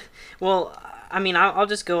 Well, I mean, I'll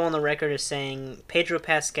just go on the record as saying Pedro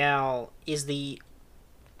Pascal is the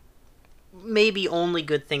maybe only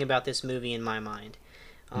good thing about this movie in my mind.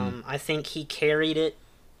 I think he carried it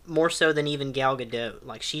more so than even Gal Gadot.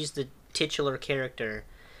 Like, she's the titular character,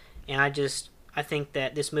 and I think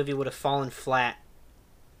that this movie would have fallen flat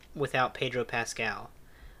without Pedro Pascal.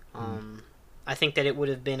 I think that it would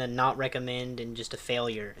have been a not recommend and just a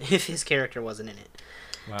failure if his character wasn't in it.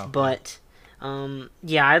 Wow. But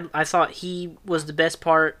yeah, I thought he was the best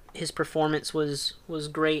part. His performance was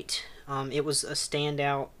great. It was a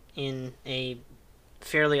standout in a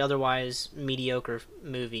fairly otherwise mediocre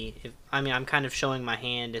movie. I'm kind of showing my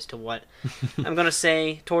hand as to what I'm going to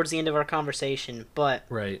say towards the end of our conversation, but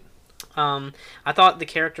right. I thought the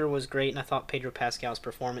character was great, and I thought Pedro Pascal's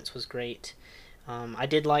performance was great. I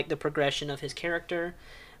did like the progression of his character,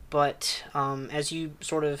 but as you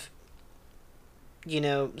sort of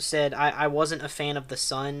said, I wasn't a fan of the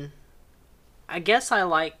son. I guess I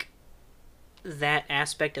like that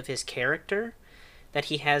aspect of his character, that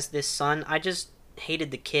he has this son. I just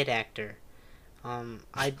hated the kid actor.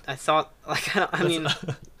 I thought, like, I mean,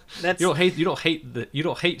 That's you don't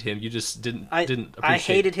hate him. You just didn't I appreciate.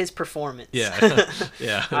 hated his performance. Yeah,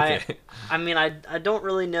 yeah. Okay. I mean, I don't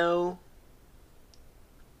really know.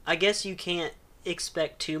 I guess you can't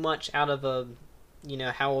expect too much out of a,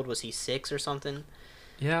 how old was he? 6 or something.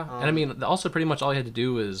 Yeah, and I mean, also pretty much all he had to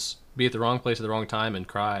do was be at the wrong place at the wrong time and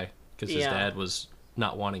cry because his Yeah. dad was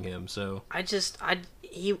not wanting him. So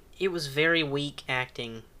It was very weak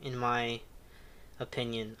acting in my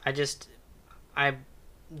opinion.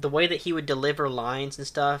 The way that he would deliver lines and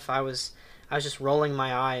stuff, I was just rolling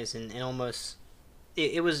my eyes and almost,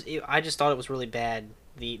 I just thought it was really bad,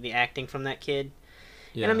 the acting from that kid.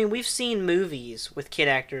 yeah, And I mean, we've seen movies with kid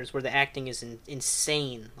actors where the acting is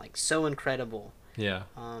insane, like so incredible. yeah,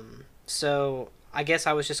 So I guess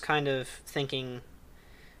I was just kind of thinking,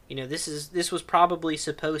 this was probably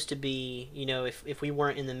supposed to be, if we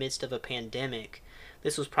weren't in the midst of a pandemic,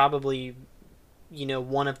 this was probably,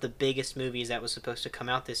 one of the biggest movies that was supposed to come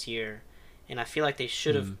out this year. And I feel like they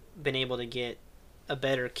should have been able to get a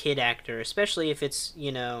better kid actor, especially if it's,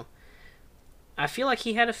 I feel like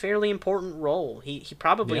he had a fairly important role. He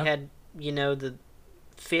probably Yeah. had, the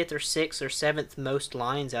 5th or 6th or 7th most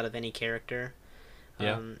lines out of any character.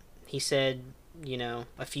 yeah. He said,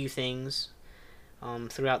 a few things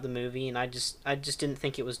throughout the movie, and I just didn't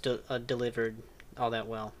think it was delivered all that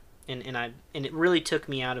well. And it really took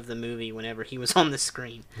me out of the movie whenever he was on the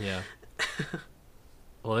screen. Yeah.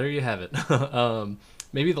 Well, there you have it.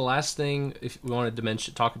 Maybe the last thing, if we wanted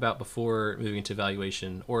to talk about before moving to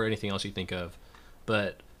evaluation or anything else you think of,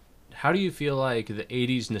 but how do you feel like the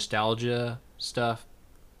 80s nostalgia stuff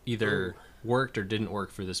either worked or didn't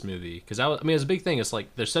work for this movie? Because I mean, it's a big thing. It's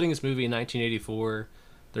like they're setting this movie in 1984.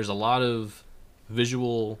 There's a lot of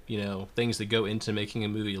visual, things that go into making a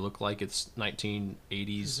movie look like it's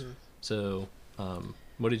 1980s. So,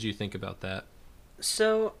 what did you think about that?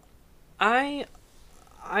 So, I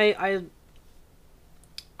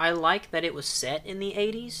I like that it was set in the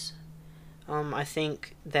 80s. I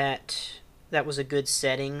think that was a good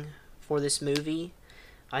setting for this movie.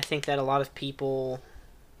 I think that a lot of people,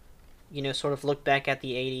 sort of look back at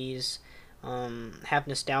the 80s, have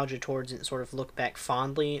nostalgia towards it, and sort of look back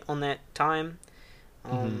fondly on that time.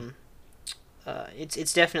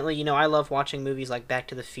 It's definitely, I love watching movies like Back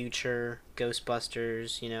to the Future,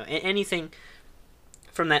 Ghostbusters, anything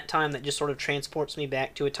from that time that just sort of transports me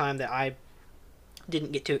back to a time that I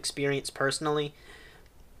didn't get to experience personally,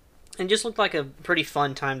 and just looked like a pretty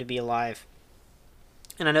fun time to be alive.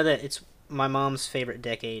 And I know that it's my mom's favorite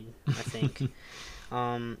decade, I think.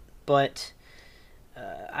 But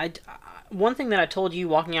one thing that I told you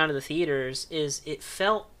walking out of the theaters is it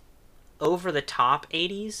felt over the top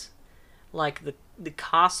 80s. Like the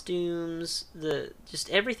costumes, just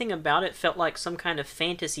everything about it felt like some kind of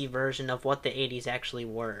fantasy version of what the 80s actually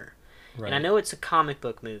were. Right. And I know it's a comic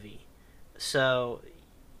book movie, so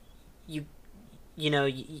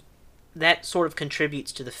that sort of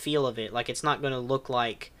contributes to the feel of it. Like, it's not going to look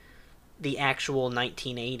like the actual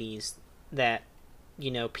 1980s that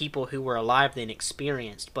people who were alive then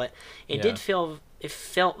experienced, but it did feel, it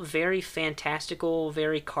felt very fantastical,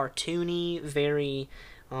 very cartoony, very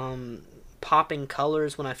popping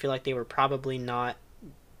colors when I feel like they were probably not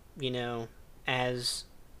as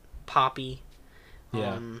poppy.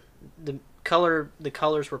 Yeah. The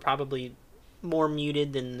colors were probably more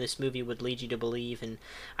muted than this movie would lead you to believe, and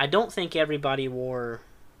I don't think everybody wore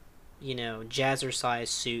jazzercise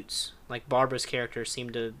suits. Like, Barbara's character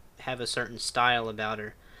seemed to have a certain style about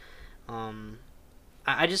her.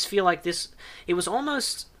 I just feel like it was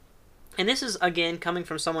almost, and this is again coming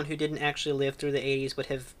from someone who didn't actually live through the 80s, but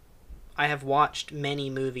I have watched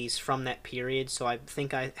many movies from that period, so I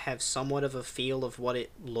think I have somewhat of a feel of what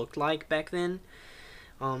it looked like back then.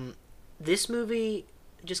 This movie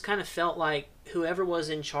just kind of felt like whoever was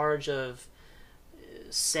in charge of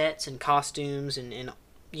sets and costumes and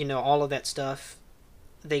all of that stuff,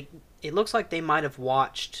 it looks like they might have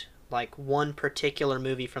watched like one particular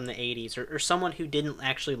movie from the 80s, or someone who didn't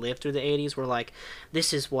actually live through the 80s were like,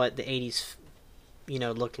 this is what the 80s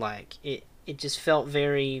looked like. It just felt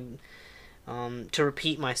very, to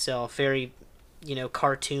repeat myself, very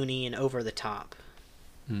cartoony and over the top.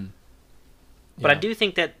 Yeah. But I do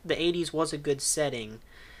think that the 80s was a good setting,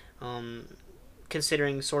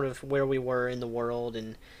 considering sort of where we were in the world,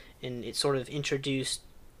 and it sort of introduced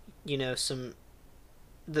some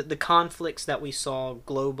the conflicts that we saw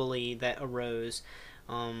globally that arose.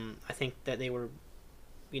 I think that they were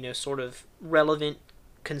sort of relevant,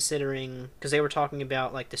 considering, because they were talking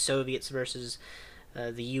about like the Soviets versus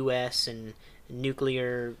the US and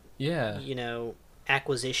nuclear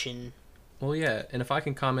acquisition. Well, yeah, and if I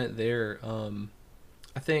can comment there,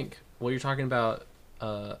 I think what you're talking about,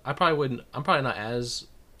 I probably wouldn't. I'm probably not as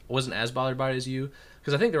wasn't as bothered by it as you,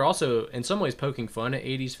 because I think they're also in some ways poking fun at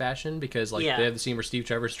 '80s fashion, because like they Yeah. have the scene where Steve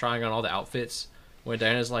Trevor's trying on all the outfits. When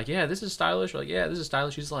Diana's like, "Yeah, this is stylish," we're like, "Yeah, this is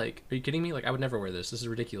stylish." She's like, "Are you kidding me? Like, I would never wear this. This is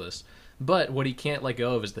ridiculous." But what he can't let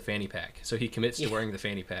go of is the fanny pack, so he commits to Yeah. wearing the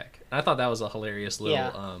fanny pack. And I thought that was a hilarious little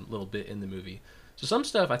Yeah. little bit in the movie. So some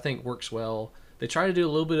stuff I think works well. They try to do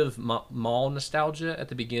a little bit of mall nostalgia at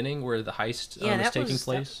the beginning, where the heist Yeah, is that taking was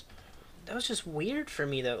place. that was just weird for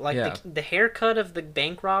me though. Like Yeah, the haircut of the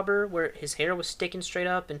bank robber, where his hair was sticking straight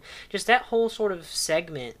up, and just that whole sort of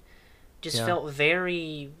segment just yeah. felt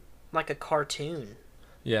very like a cartoon.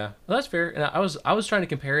 Yeah, well, that's fair. And I was trying to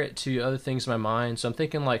compare it to other things in my mind. So I'm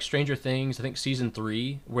thinking like Stranger Things. I think season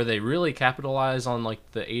 3, where they really capitalize on like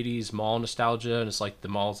the '80s mall nostalgia, and it's like the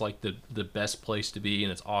mall's like the best place to be,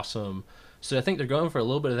 and it's awesome. So I think they're going for a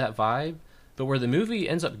little bit of that vibe. But where the movie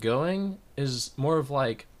ends up going is more of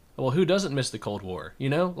like, well, who doesn't miss the Cold War? You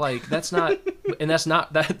know, like that's not, and that's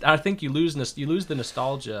not that. I think you lose the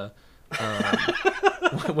nostalgia.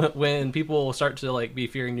 When people start to like be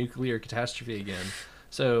fearing nuclear catastrophe again.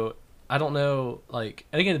 So I don't know, like,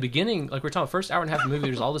 and again, the beginning, like we're talking, first hour and a half of the movie,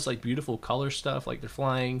 there's all this like beautiful color stuff, like they're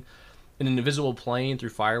flying in an invisible plane through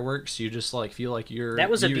fireworks. You just like feel like That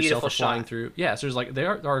was a you yourself beautiful are flying shot. through. Yeah, so there's like there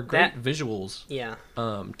are great That visuals yeah.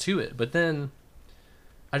 to it, but then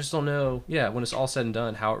I just don't know. Yeah, when it's all said and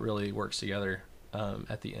done, how it really works together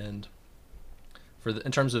at the end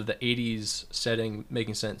in terms of the '80s setting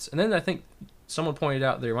making sense. And then I think someone pointed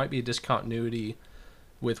out there might be a discontinuity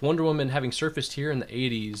with Wonder Woman having surfaced here in the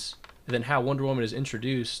 '80s, and then how Wonder Woman is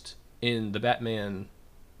introduced in the Batman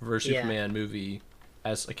vs Yeah. Superman movie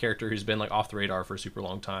as a character who's been like off the radar for a super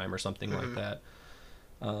long time or something like that.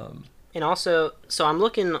 Um, And also, so I'm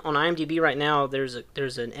looking on IMDb right now. There's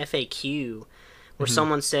an FAQ where mhm.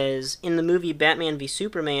 someone says in the movie Batman v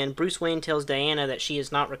Superman, Bruce Wayne tells Diana that she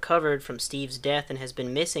has not recovered from Steve's death and has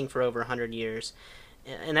been missing for over 100 years,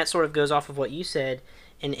 and that sort of goes off of what you said.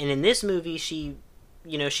 And in this movie, she,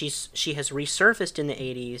 she has resurfaced in the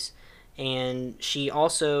 80s, and she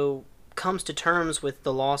also comes to terms with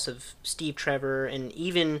the loss of Steve Trevor, and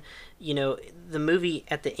even the movie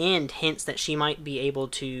at the end hints that she might be able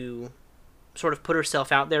to sort of put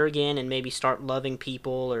herself out there again and maybe start loving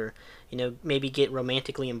people, or maybe get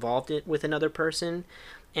romantically involved with another person.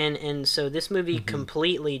 And so this movie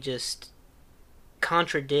completely just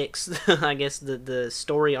contradicts I guess the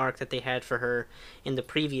story arc that they had for her in the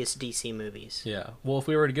previous DC movies. Yeah. Well, if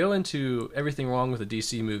we were to go into everything wrong with the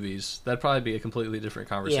DC movies, that'd probably be a completely different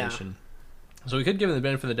conversation. So we could give them the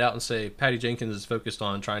benefit of the doubt and say Patty Jenkins is focused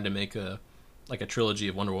on trying to make a trilogy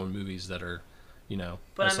of Wonder Woman movies that are,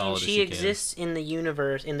 But as I mean, solid as she she exists in the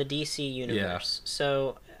universe, in the DC universe.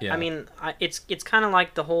 So Yeah. I mean, it's kind of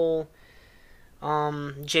like the whole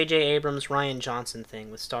J.J. Abrams Ryan Johnson thing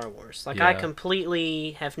with Star Wars. Like, I Yeah.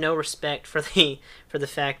 completely have no respect for the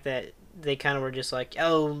fact that they kind of were just like,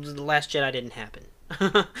 oh, the Last Jedi didn't happen.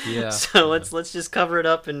 Yeah. So Yeah. let's just cover it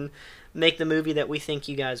up and make the movie that we think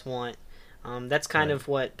you guys want. That's kind Right. of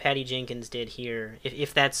what Patty Jenkins did here,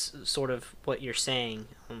 if that's sort of what you're saying,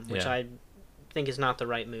 which Yeah. I think is not the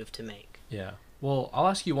right move to make. Yeah. Well, I'll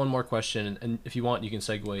ask you one more question, and if you want, you can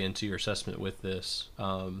segue into your assessment with this.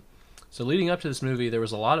 So leading up to this movie, there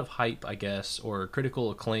was a lot of hype, I guess, or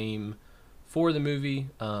critical acclaim for the movie.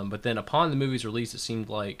 But then upon the movie's release, it seemed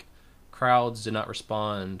like crowds did not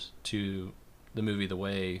respond to the movie the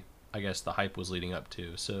way, I guess, the hype was leading up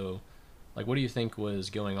to. So, like, what do you think was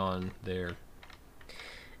going on there?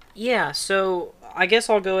 Yeah, so I guess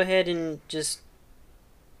I'll go ahead and just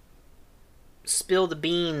spill the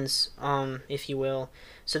beans, if you will.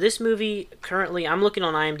 So this movie, currently, I'm looking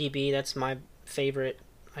on IMDb. That's my favorite,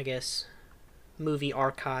 I guess, movie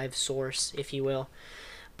archive source, if you will.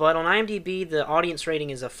 But on IMDb, the audience rating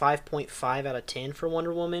is a 5.5 out of 10 for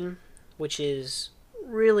Wonder Woman, which is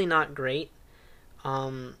really not great.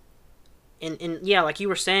 And yeah, like you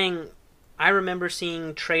were saying, I remember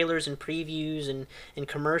seeing trailers and previews and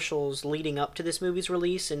commercials leading up to this movie's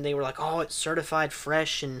release, and they were like, oh, it's certified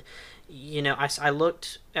fresh. And, I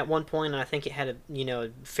looked at one point, and I think it had a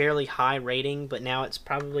fairly high rating, but now it's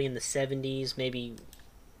probably in the 70s, maybe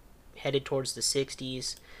headed towards the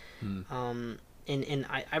 60s. And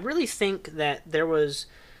I really think that there was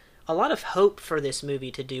a lot of hope for this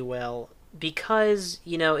movie to do well, because,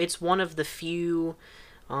 it's one of the few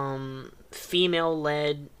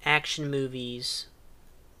female-led action movies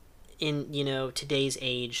in today's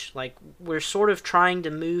age. Like, we're sort of trying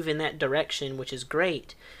to move in that direction, which is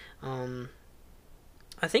great.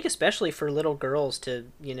 I think especially for little girls to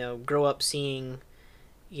grow up seeing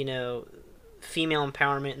female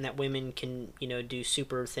empowerment, and that women can do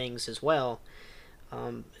super things as well.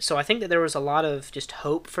 So I think that there was a lot of just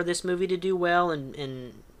hope for this movie to do well,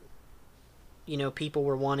 and people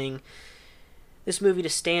were wanting this movie to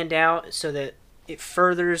stand out so that it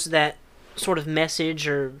furthers that sort of message,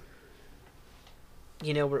 or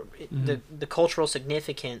the cultural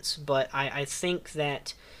significance. But I think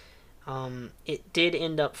that it did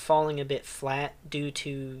end up falling a bit flat due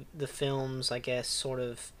to the film's, I guess, sort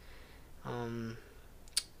of,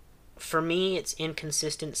 for me, it's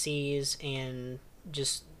inconsistencies, and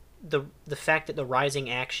just the fact that the rising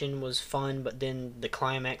action was fun, but then the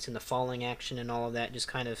climax and the falling action and all of that just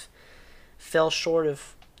kind of fell short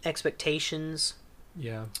of expectations.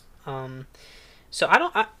 Yeah. So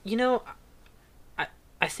I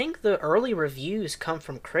think the early reviews come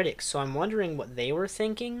from critics, so I'm wondering what they were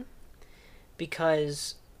thinking,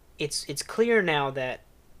 because it's clear now that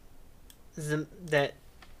that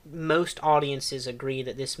most audiences agree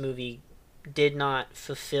that this movie did not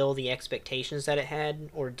fulfill the expectations that it had,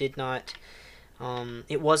 or did not.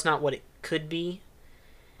 It was not what it could be.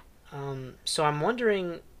 So I'm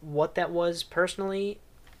wondering what that was personally,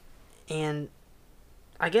 and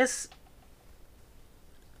I guess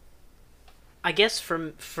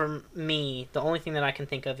from me, the only thing that I can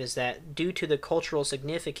think of is that due to the cultural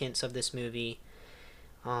significance of this movie,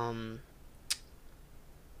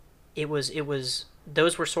 it was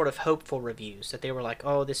those were sort of hopeful reviews, that they were like,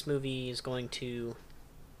 oh, this movie is going to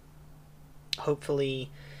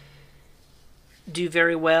hopefully do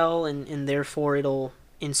very well, and therefore it'll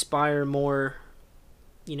inspire more,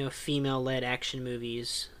 female-led action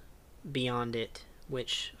movies beyond it,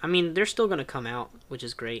 which, I mean, they're still going to come out, which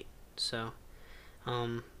is great. So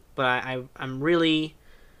but I'm really,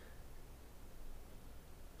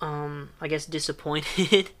 I guess,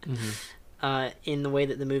 disappointed in the way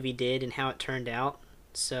that the movie did and how it turned out.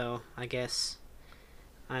 So I guess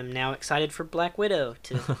I'm now excited for Black Widow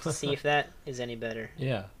to see if that is any better.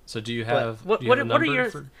 Yeah. So do you have what are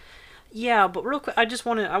your Yeah, but real quick,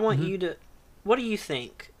 I want you to, what do you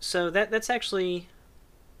think? So that's actually,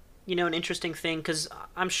 an interesting thing, because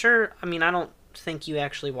I'm sure, I mean, I don't think you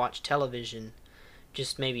actually watch television,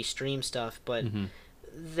 just maybe stream stuff, but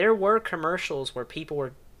there were commercials where people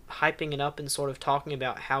were hyping it up and sort of talking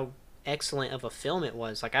about how excellent of a film it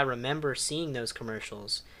was. Like, I remember seeing those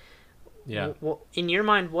commercials. Yeah. Well, in your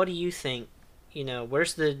mind, what do you think?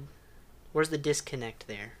 Where's the disconnect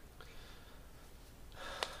there?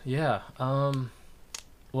 Yeah.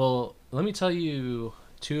 Well, let me tell you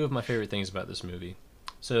two of my favorite things about this movie.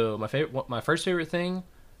 So my first favorite thing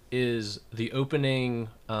is the opening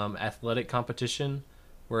athletic competition,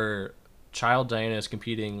 where child Diana is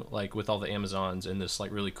competing like with all the Amazons in this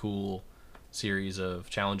like really cool series of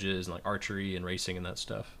challenges and like archery and racing and that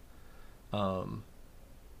stuff. And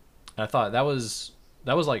I thought that was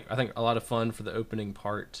like, I think, a lot of fun for the opening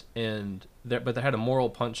part, but they had a moral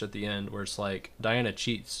punch at the end where it's like Diana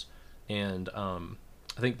cheats, and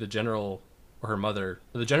I think the general, or her mother,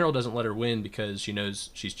 the general doesn't let her win because she knows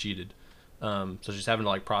she's cheated. So she's having to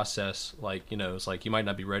like process, like, it's like, you might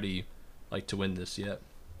not be ready like to win this yet.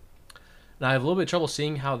 And I have a little bit of trouble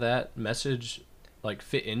seeing how that message like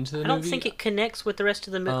fit into the movie. I don't think it connects with the rest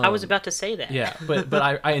of the movie. I was about to say that. Yeah, but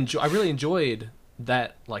I really enjoyed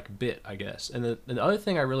that like bit, I guess. And the other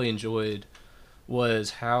thing I really enjoyed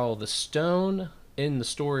was how the stone in the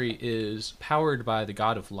story is powered by the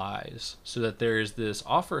god of lies, so that there is this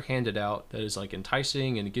offer handed out that is like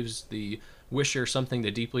enticing and it gives the wisher something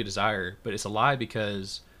they deeply desire, but it's a lie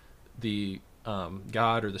because the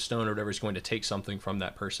god or the stone or whatever is going to take something from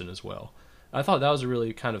that person as well. I thought that was a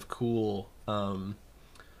really kind of cool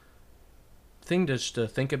thing to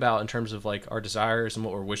think about in terms of like our desires and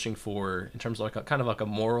what we're wishing for, in terms of like kind of like a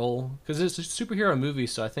moral, because it's a superhero movie,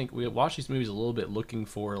 so I think we watch these movies a little bit looking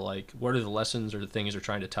for like, what are the lessons or the things they're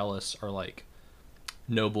trying to tell us are like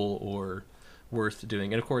noble or worth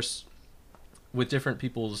doing. And of course, with different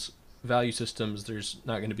people's value systems, there's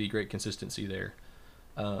not going to be great consistency there.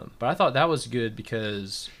 But I thought that was good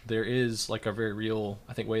because there is like a very real,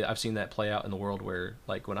 I think, way I've seen that play out in the world, where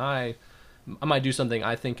like when I might do something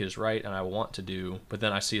I think is right and I want to do, but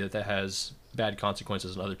then I see that has bad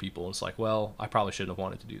consequences in other people, and it's like, well, I probably shouldn't have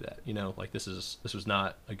wanted to do that. Like this was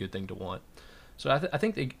not a good thing to want. So I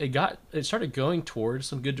think it started going towards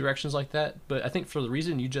some good directions like that. But I think for the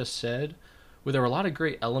reason you just said, where there were a lot of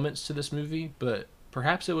great elements to this movie, but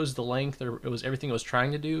perhaps it was the length, or it was everything it was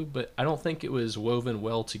trying to do, but I don't think it was woven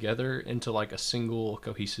well together into like a single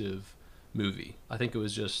cohesive movie. I think it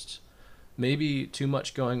was just maybe too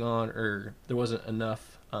much going on, or there wasn't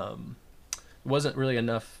enough wasn't really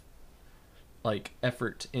enough like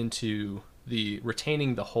effort into the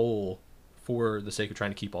retaining the whole for the sake of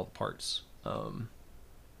trying to keep all the parts.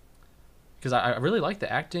 because I really liked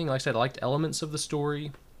the acting. Like I said, I liked elements of the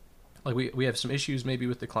story. Like we have some issues maybe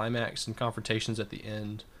with the climax and confrontations at the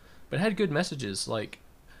end, but it had good messages like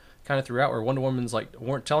kind of throughout where Wonder Woman's like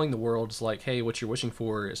weren't telling the world like, hey, what you're wishing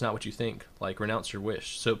for is not what you think. Like renounce your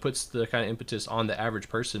wish. So it puts the kind of impetus on the average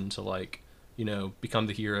person to like, you know, become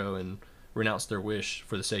the hero and renounce their wish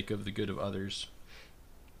for the sake of the good of others.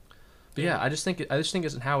 But yeah, I just think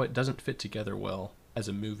it's how it doesn't fit together well as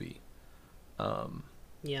a movie.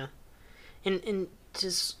 Yeah, and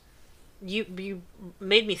just you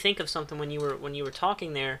made me think of something when you were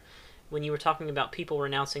talking there, when you were talking about people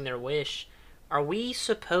renouncing their wish. Are we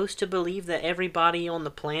supposed to believe that everybody on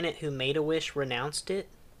the planet who made a wish renounced it?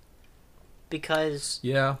 Because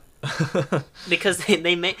Yeah. because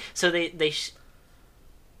they made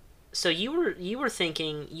so you were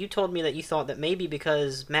thinking, you told me that you thought that maybe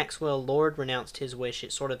because Maxwell Lord renounced his wish,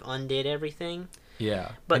 it sort of undid everything.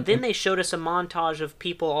 Yeah. But then they showed us a montage of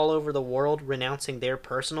people all over the world renouncing their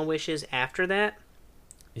personal wishes after that.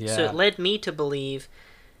 Yeah. So it led me to believe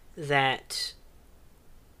that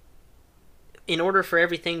in order for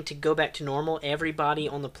everything to go back to normal, everybody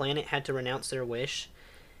on the planet had to renounce their wish,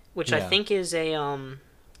 which I Yeah. think is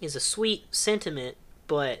a sweet sentiment,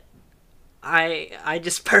 but I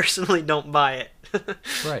just personally don't buy it.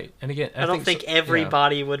 Right. And again, I don't think so,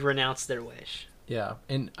 everybody would renounce their wish. yeah.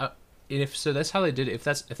 And if so, that's how they did it.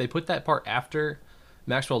 If they put that part after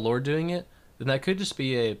Maxwell Lord doing it, then that could just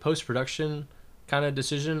be a post production kind of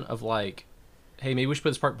decision of like, hey, maybe we should put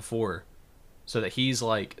this part before, so that he's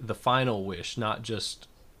like the final wish, not just,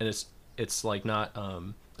 and it's like not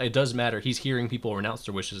it does matter. He's hearing people renounce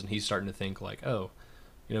their wishes, and he's starting to think like, oh,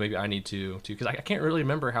 you know, maybe I need to because I can't really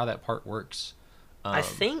remember how that part works. I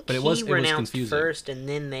think but he it was renounced confusing first, and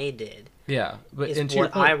then they did. Yeah, but Is and to your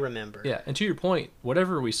what point, I remember. yeah, and to your point,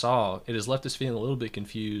 whatever we saw, it has left us feeling a little bit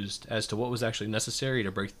confused as to what was actually necessary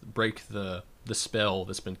to break the spell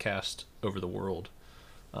that's been cast over the world.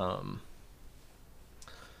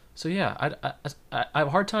 So yeah, I have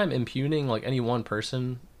a hard time impugning like any one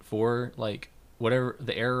person for like whatever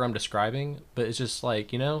the error I'm describing, but it's just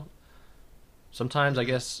like, you know, sometimes I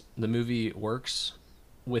guess the movie works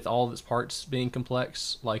with all of its parts being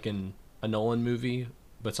complex, like in a Nolan movie,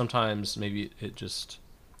 but sometimes maybe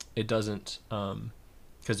it doesn't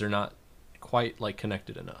because they're not quite like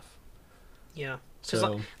connected enough. Yeah. Because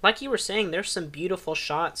So like you were saying, there's some beautiful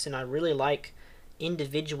shots, and I really like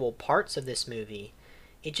individual parts of this movie.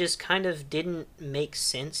 It just kind of didn't make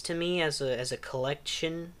sense to me as a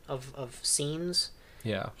collection of scenes.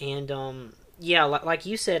 yeah, And yeah, like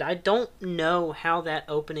you said, I don't know how that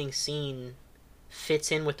opening scene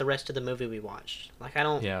fits in with the rest of the movie we watched. Like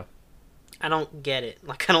yeah, I don't get it.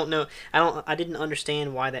 Like I didn't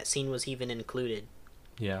understand why that scene was even included.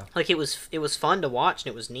 yeah, Like it was fun to watch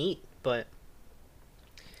and it was neat, but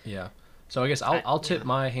yeah. So I guess I'll tip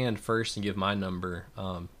my hand first and give my number,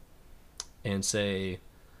 and say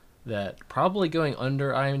that probably going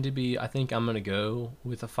under IMDb. I think I'm gonna go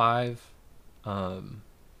with a 5,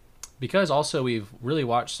 because also we've really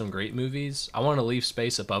watched some great movies. I want to leave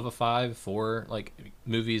space above a 5 for like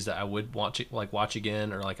movies that I would watch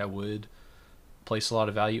again, or like I would place a lot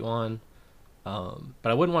of value on.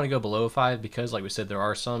 But I wouldn't want to go below a 5 because, like we said, there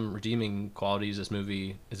are some redeeming qualities. This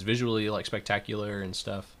movie is visually like spectacular and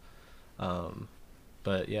stuff.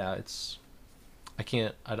 But yeah, I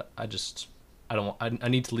can't. I just I don't. I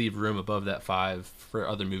need to leave room above that 5 for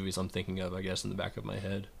other movies I'm thinking of. I guess in the back of my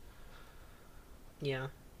head. yeah.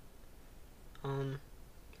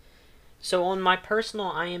 So on my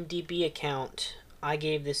personal IMDb account, I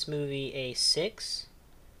gave this movie a 6.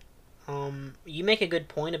 You make a good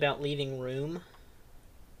point about leaving room.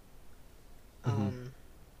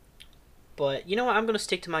 But you know what? I'm going to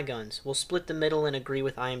stick to my guns. We'll split the middle and agree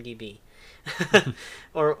with IMDb.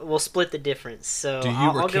 Or we'll split the difference. So Do you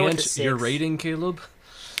I'll go with a recant 6. your rating, Caleb?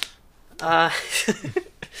 You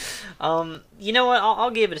know what?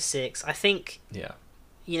 I'll give it a 6. I think, Yeah.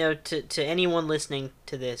 you know, to anyone listening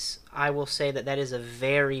to this, I will say that is a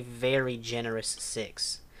very, very generous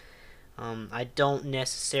 6. I don't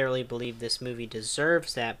necessarily believe this movie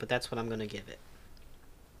deserves that, but that's what I'm going to give it.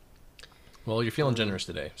 Well, you're feeling generous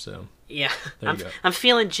today, so Yeah, There you go. I'm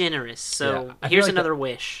feeling generous, so Yeah, I feel here's like another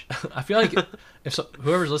wish. I feel like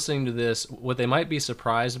whoever's listening to this, what they might be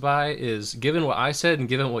surprised by is, given what I said and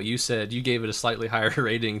given what you said, you gave it a slightly higher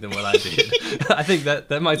rating than what I did. I think that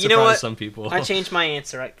might You know surprise what? some people. I changed my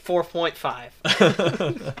answer, right?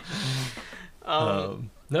 4.5.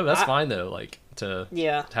 No, that's I- fine though. Like to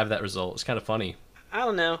Yeah, have that result, it's kind of funny. I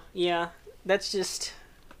don't know. Yeah, that's just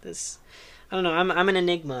this. I don't know. I'm an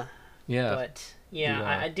enigma. Yeah, But yeah, You are.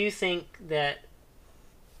 I do think that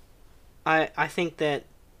I think that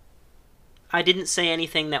I didn't say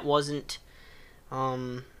anything that wasn't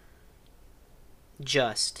um,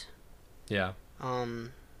 just Yeah.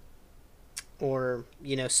 um, or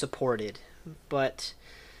supported. But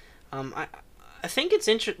I think it's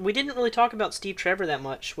interesting. We didn't really talk about Steve Trevor that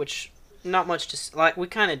much, which not much to like. We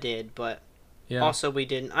kind of did, but Yeah. also we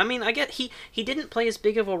didn't. I mean, I get he didn't play as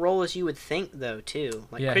big of a role as you would think, though. Too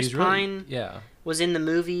like Yeah, Chris he's really, Pine yeah. was in the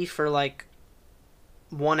movie for like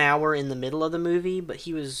 1 hour in the middle of the movie, but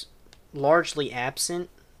he was largely absent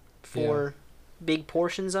for big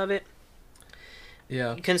portions of it.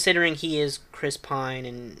 Yeah. Considering he is Chris Pine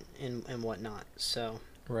and whatnot, so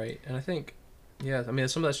Right. And I think, yeah, I mean,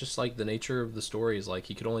 some of that's just like the nature of the story is like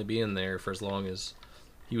he could only be in there for as long as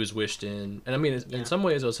he was wished in. And I mean, yeah. in some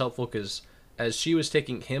ways it was helpful because as she was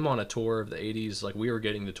taking him on a tour of the 80s, like we were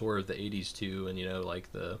getting the tour of the 80s too, and like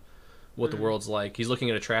what the world's like. He's looking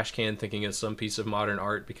at a trash can thinking it's some piece of modern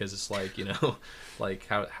art because it's like, like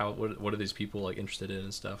what are these people like interested in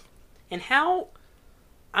and stuff. And how,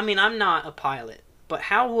 I mean, I'm not a pilot, but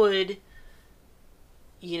how would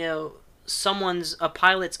a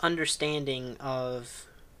pilot's understanding of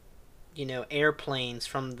airplanes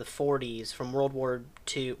from the 40s, from World War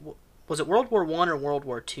II, was it World War One or World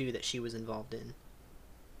War II that she was involved in?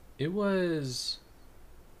 It was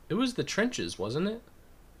the trenches, wasn't it?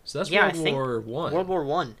 So that's Yeah, I World think War One. World War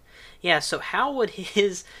One. Yeah, so how would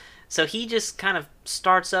so he just kind of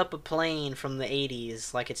starts up a plane from the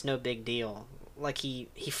 80s like it's no big deal. Like he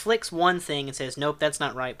flicks one thing and says, "Nope, that's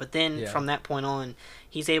not right." But then from that point on,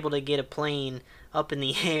 he's able to get a plane up in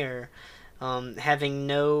the air, having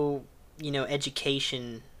no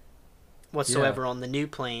education whatsoever on the new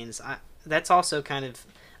planes. That's also kind of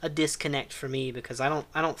a disconnect for me because I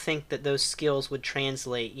don't think that those skills would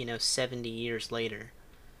translate 70 years later.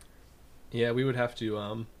 Yeah, we would have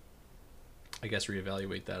to, I guess,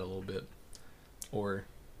 reevaluate that a little bit, or,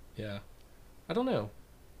 yeah, I don't know.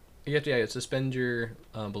 You have to suspend your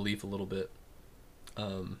belief a little bit,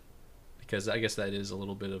 because I guess that is a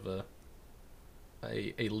little bit of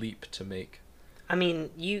a leap to make. I mean,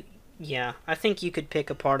 I think you could pick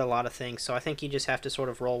apart a lot of things, so I think you just have to sort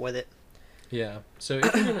of roll with it. Yeah. So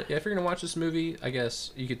if you're gonna watch this movie, I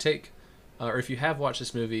guess you could take, or if you have watched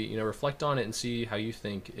this movie, reflect on it and see how you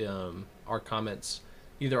think our comments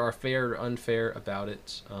either are fair or unfair about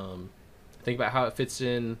it. Think about how it fits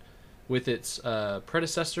in with its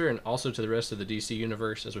predecessor and also to the rest of the DC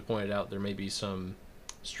universe. As we pointed out, there may be some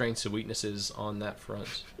strengths and weaknesses on that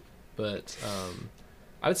front, but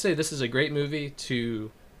I would say this is a great movie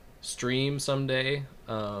to stream someday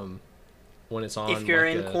when it's on. If you're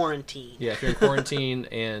in quarantine. Yeah, if you're in quarantine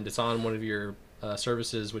and it's on one of your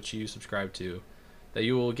services which you subscribe to, that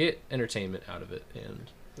you will get entertainment out of it. And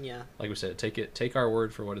yeah, like we said, take our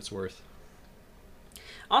word for what it's worth.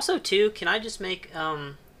 Also, too, can I just make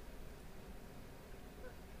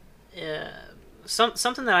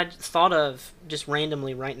something that I thought of just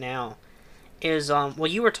randomly right now is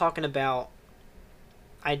you were talking about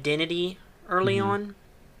identity early on,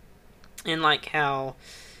 and like how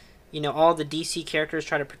all the DC characters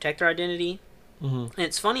try to protect their identity. And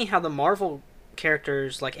it's funny how the Marvel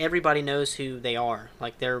characters, like, everybody knows who they are,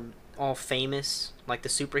 like they're all famous like the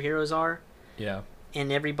superheroes are. Yeah.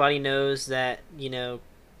 And everybody knows that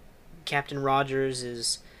Captain Rogers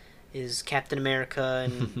is Captain America,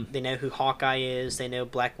 and they know who Hawkeye is, they know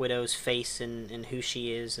Black Widow's face and who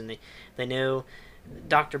she is, and they know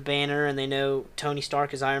Dr. Banner, and they know Tony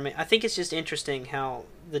Stark is Iron Man. I think it's just interesting how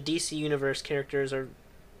the DC Universe characters are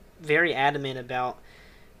very adamant about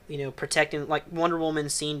protecting, like Wonder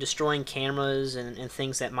Woman's seen destroying cameras and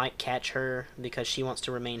things that might catch her because she wants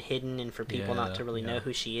to remain hidden and for people not to really know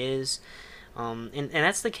who she is. And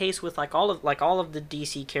that's the case with all of the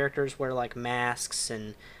DC characters wear like masks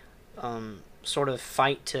and sort of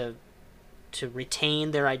fight to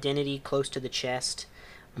retain their identity close to the chest.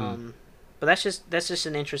 But that's just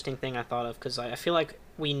an interesting thing I thought of, because I feel like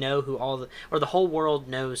we know who the whole world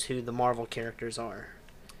knows who the Marvel characters are.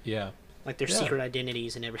 Yeah. Like their secret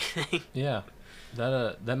identities and everything. Yeah.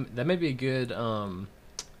 That may be a good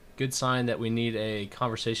good sign that we need a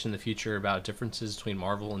conversation in the future about differences between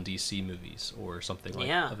Marvel and DC movies or something like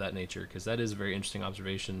of that nature, because that is a very interesting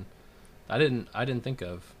observation I didn't think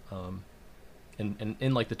of. And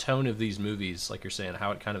in like the tone of these movies, like you're saying,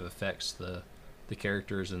 how it kind of affects the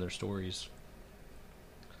characters and their stories.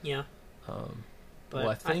 Yeah. But well,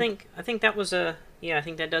 I think that was I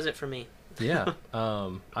think that does it for me. Yeah.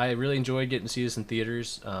 I really enjoyed getting to see this in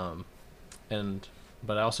theaters. But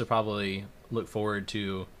I also probably look forward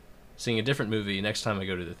to seeing a different movie next time I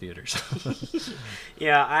go to the theaters.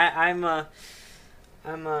 Yeah, I'm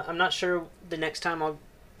not sure the next time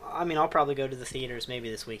I mean, I'll probably go to the theaters maybe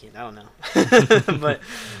this weekend. I don't know,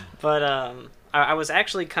 but I was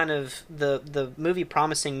actually kind of the movie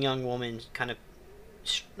Promising Young Woman kind of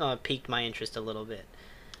piqued my interest a little bit.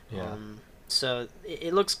 Yeah. So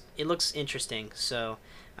it looks interesting. So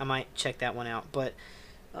I might check that one out. But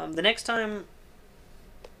the next time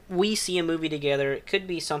we see a movie together, it could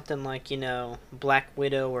be something like Black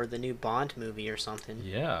Widow or the new Bond movie or something.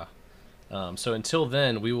 Yeah. So until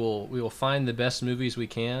then, we will find the best movies we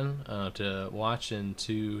can to watch and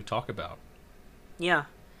to talk about. Yeah,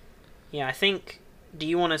 yeah. I think. Do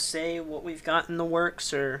you want to say what we've got in the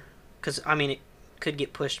works, or because I mean it could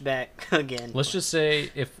get pushed back again? Let's just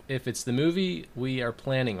say if it's the movie we are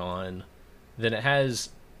planning on, then it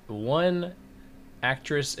has one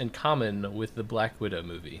actress in common with the Black Widow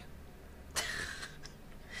movie.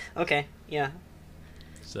 Okay, yeah.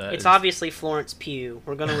 So It's obviously Florence Pugh.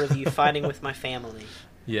 We're gonna review Fighting with My Family.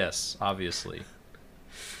 yes, obviously.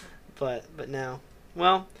 But no.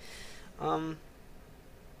 Well,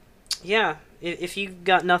 yeah. If you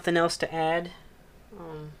got nothing else to add,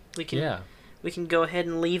 we can Yeah. we can go ahead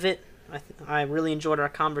and leave it. I really enjoyed our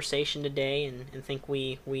conversation today, and think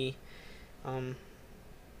we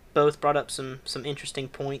both brought up some interesting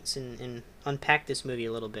points and unpacked this movie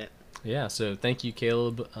a little bit. Yeah, so thank you,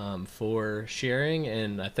 Caleb, for sharing,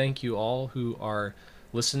 and I thank you all who are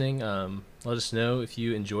listening. Let us know if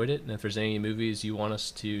you enjoyed it and if there's any movies you want us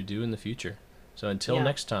to do in the future. So until Yeah.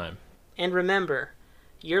 next time. And remember,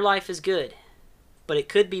 your life is good, but it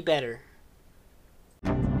could be better.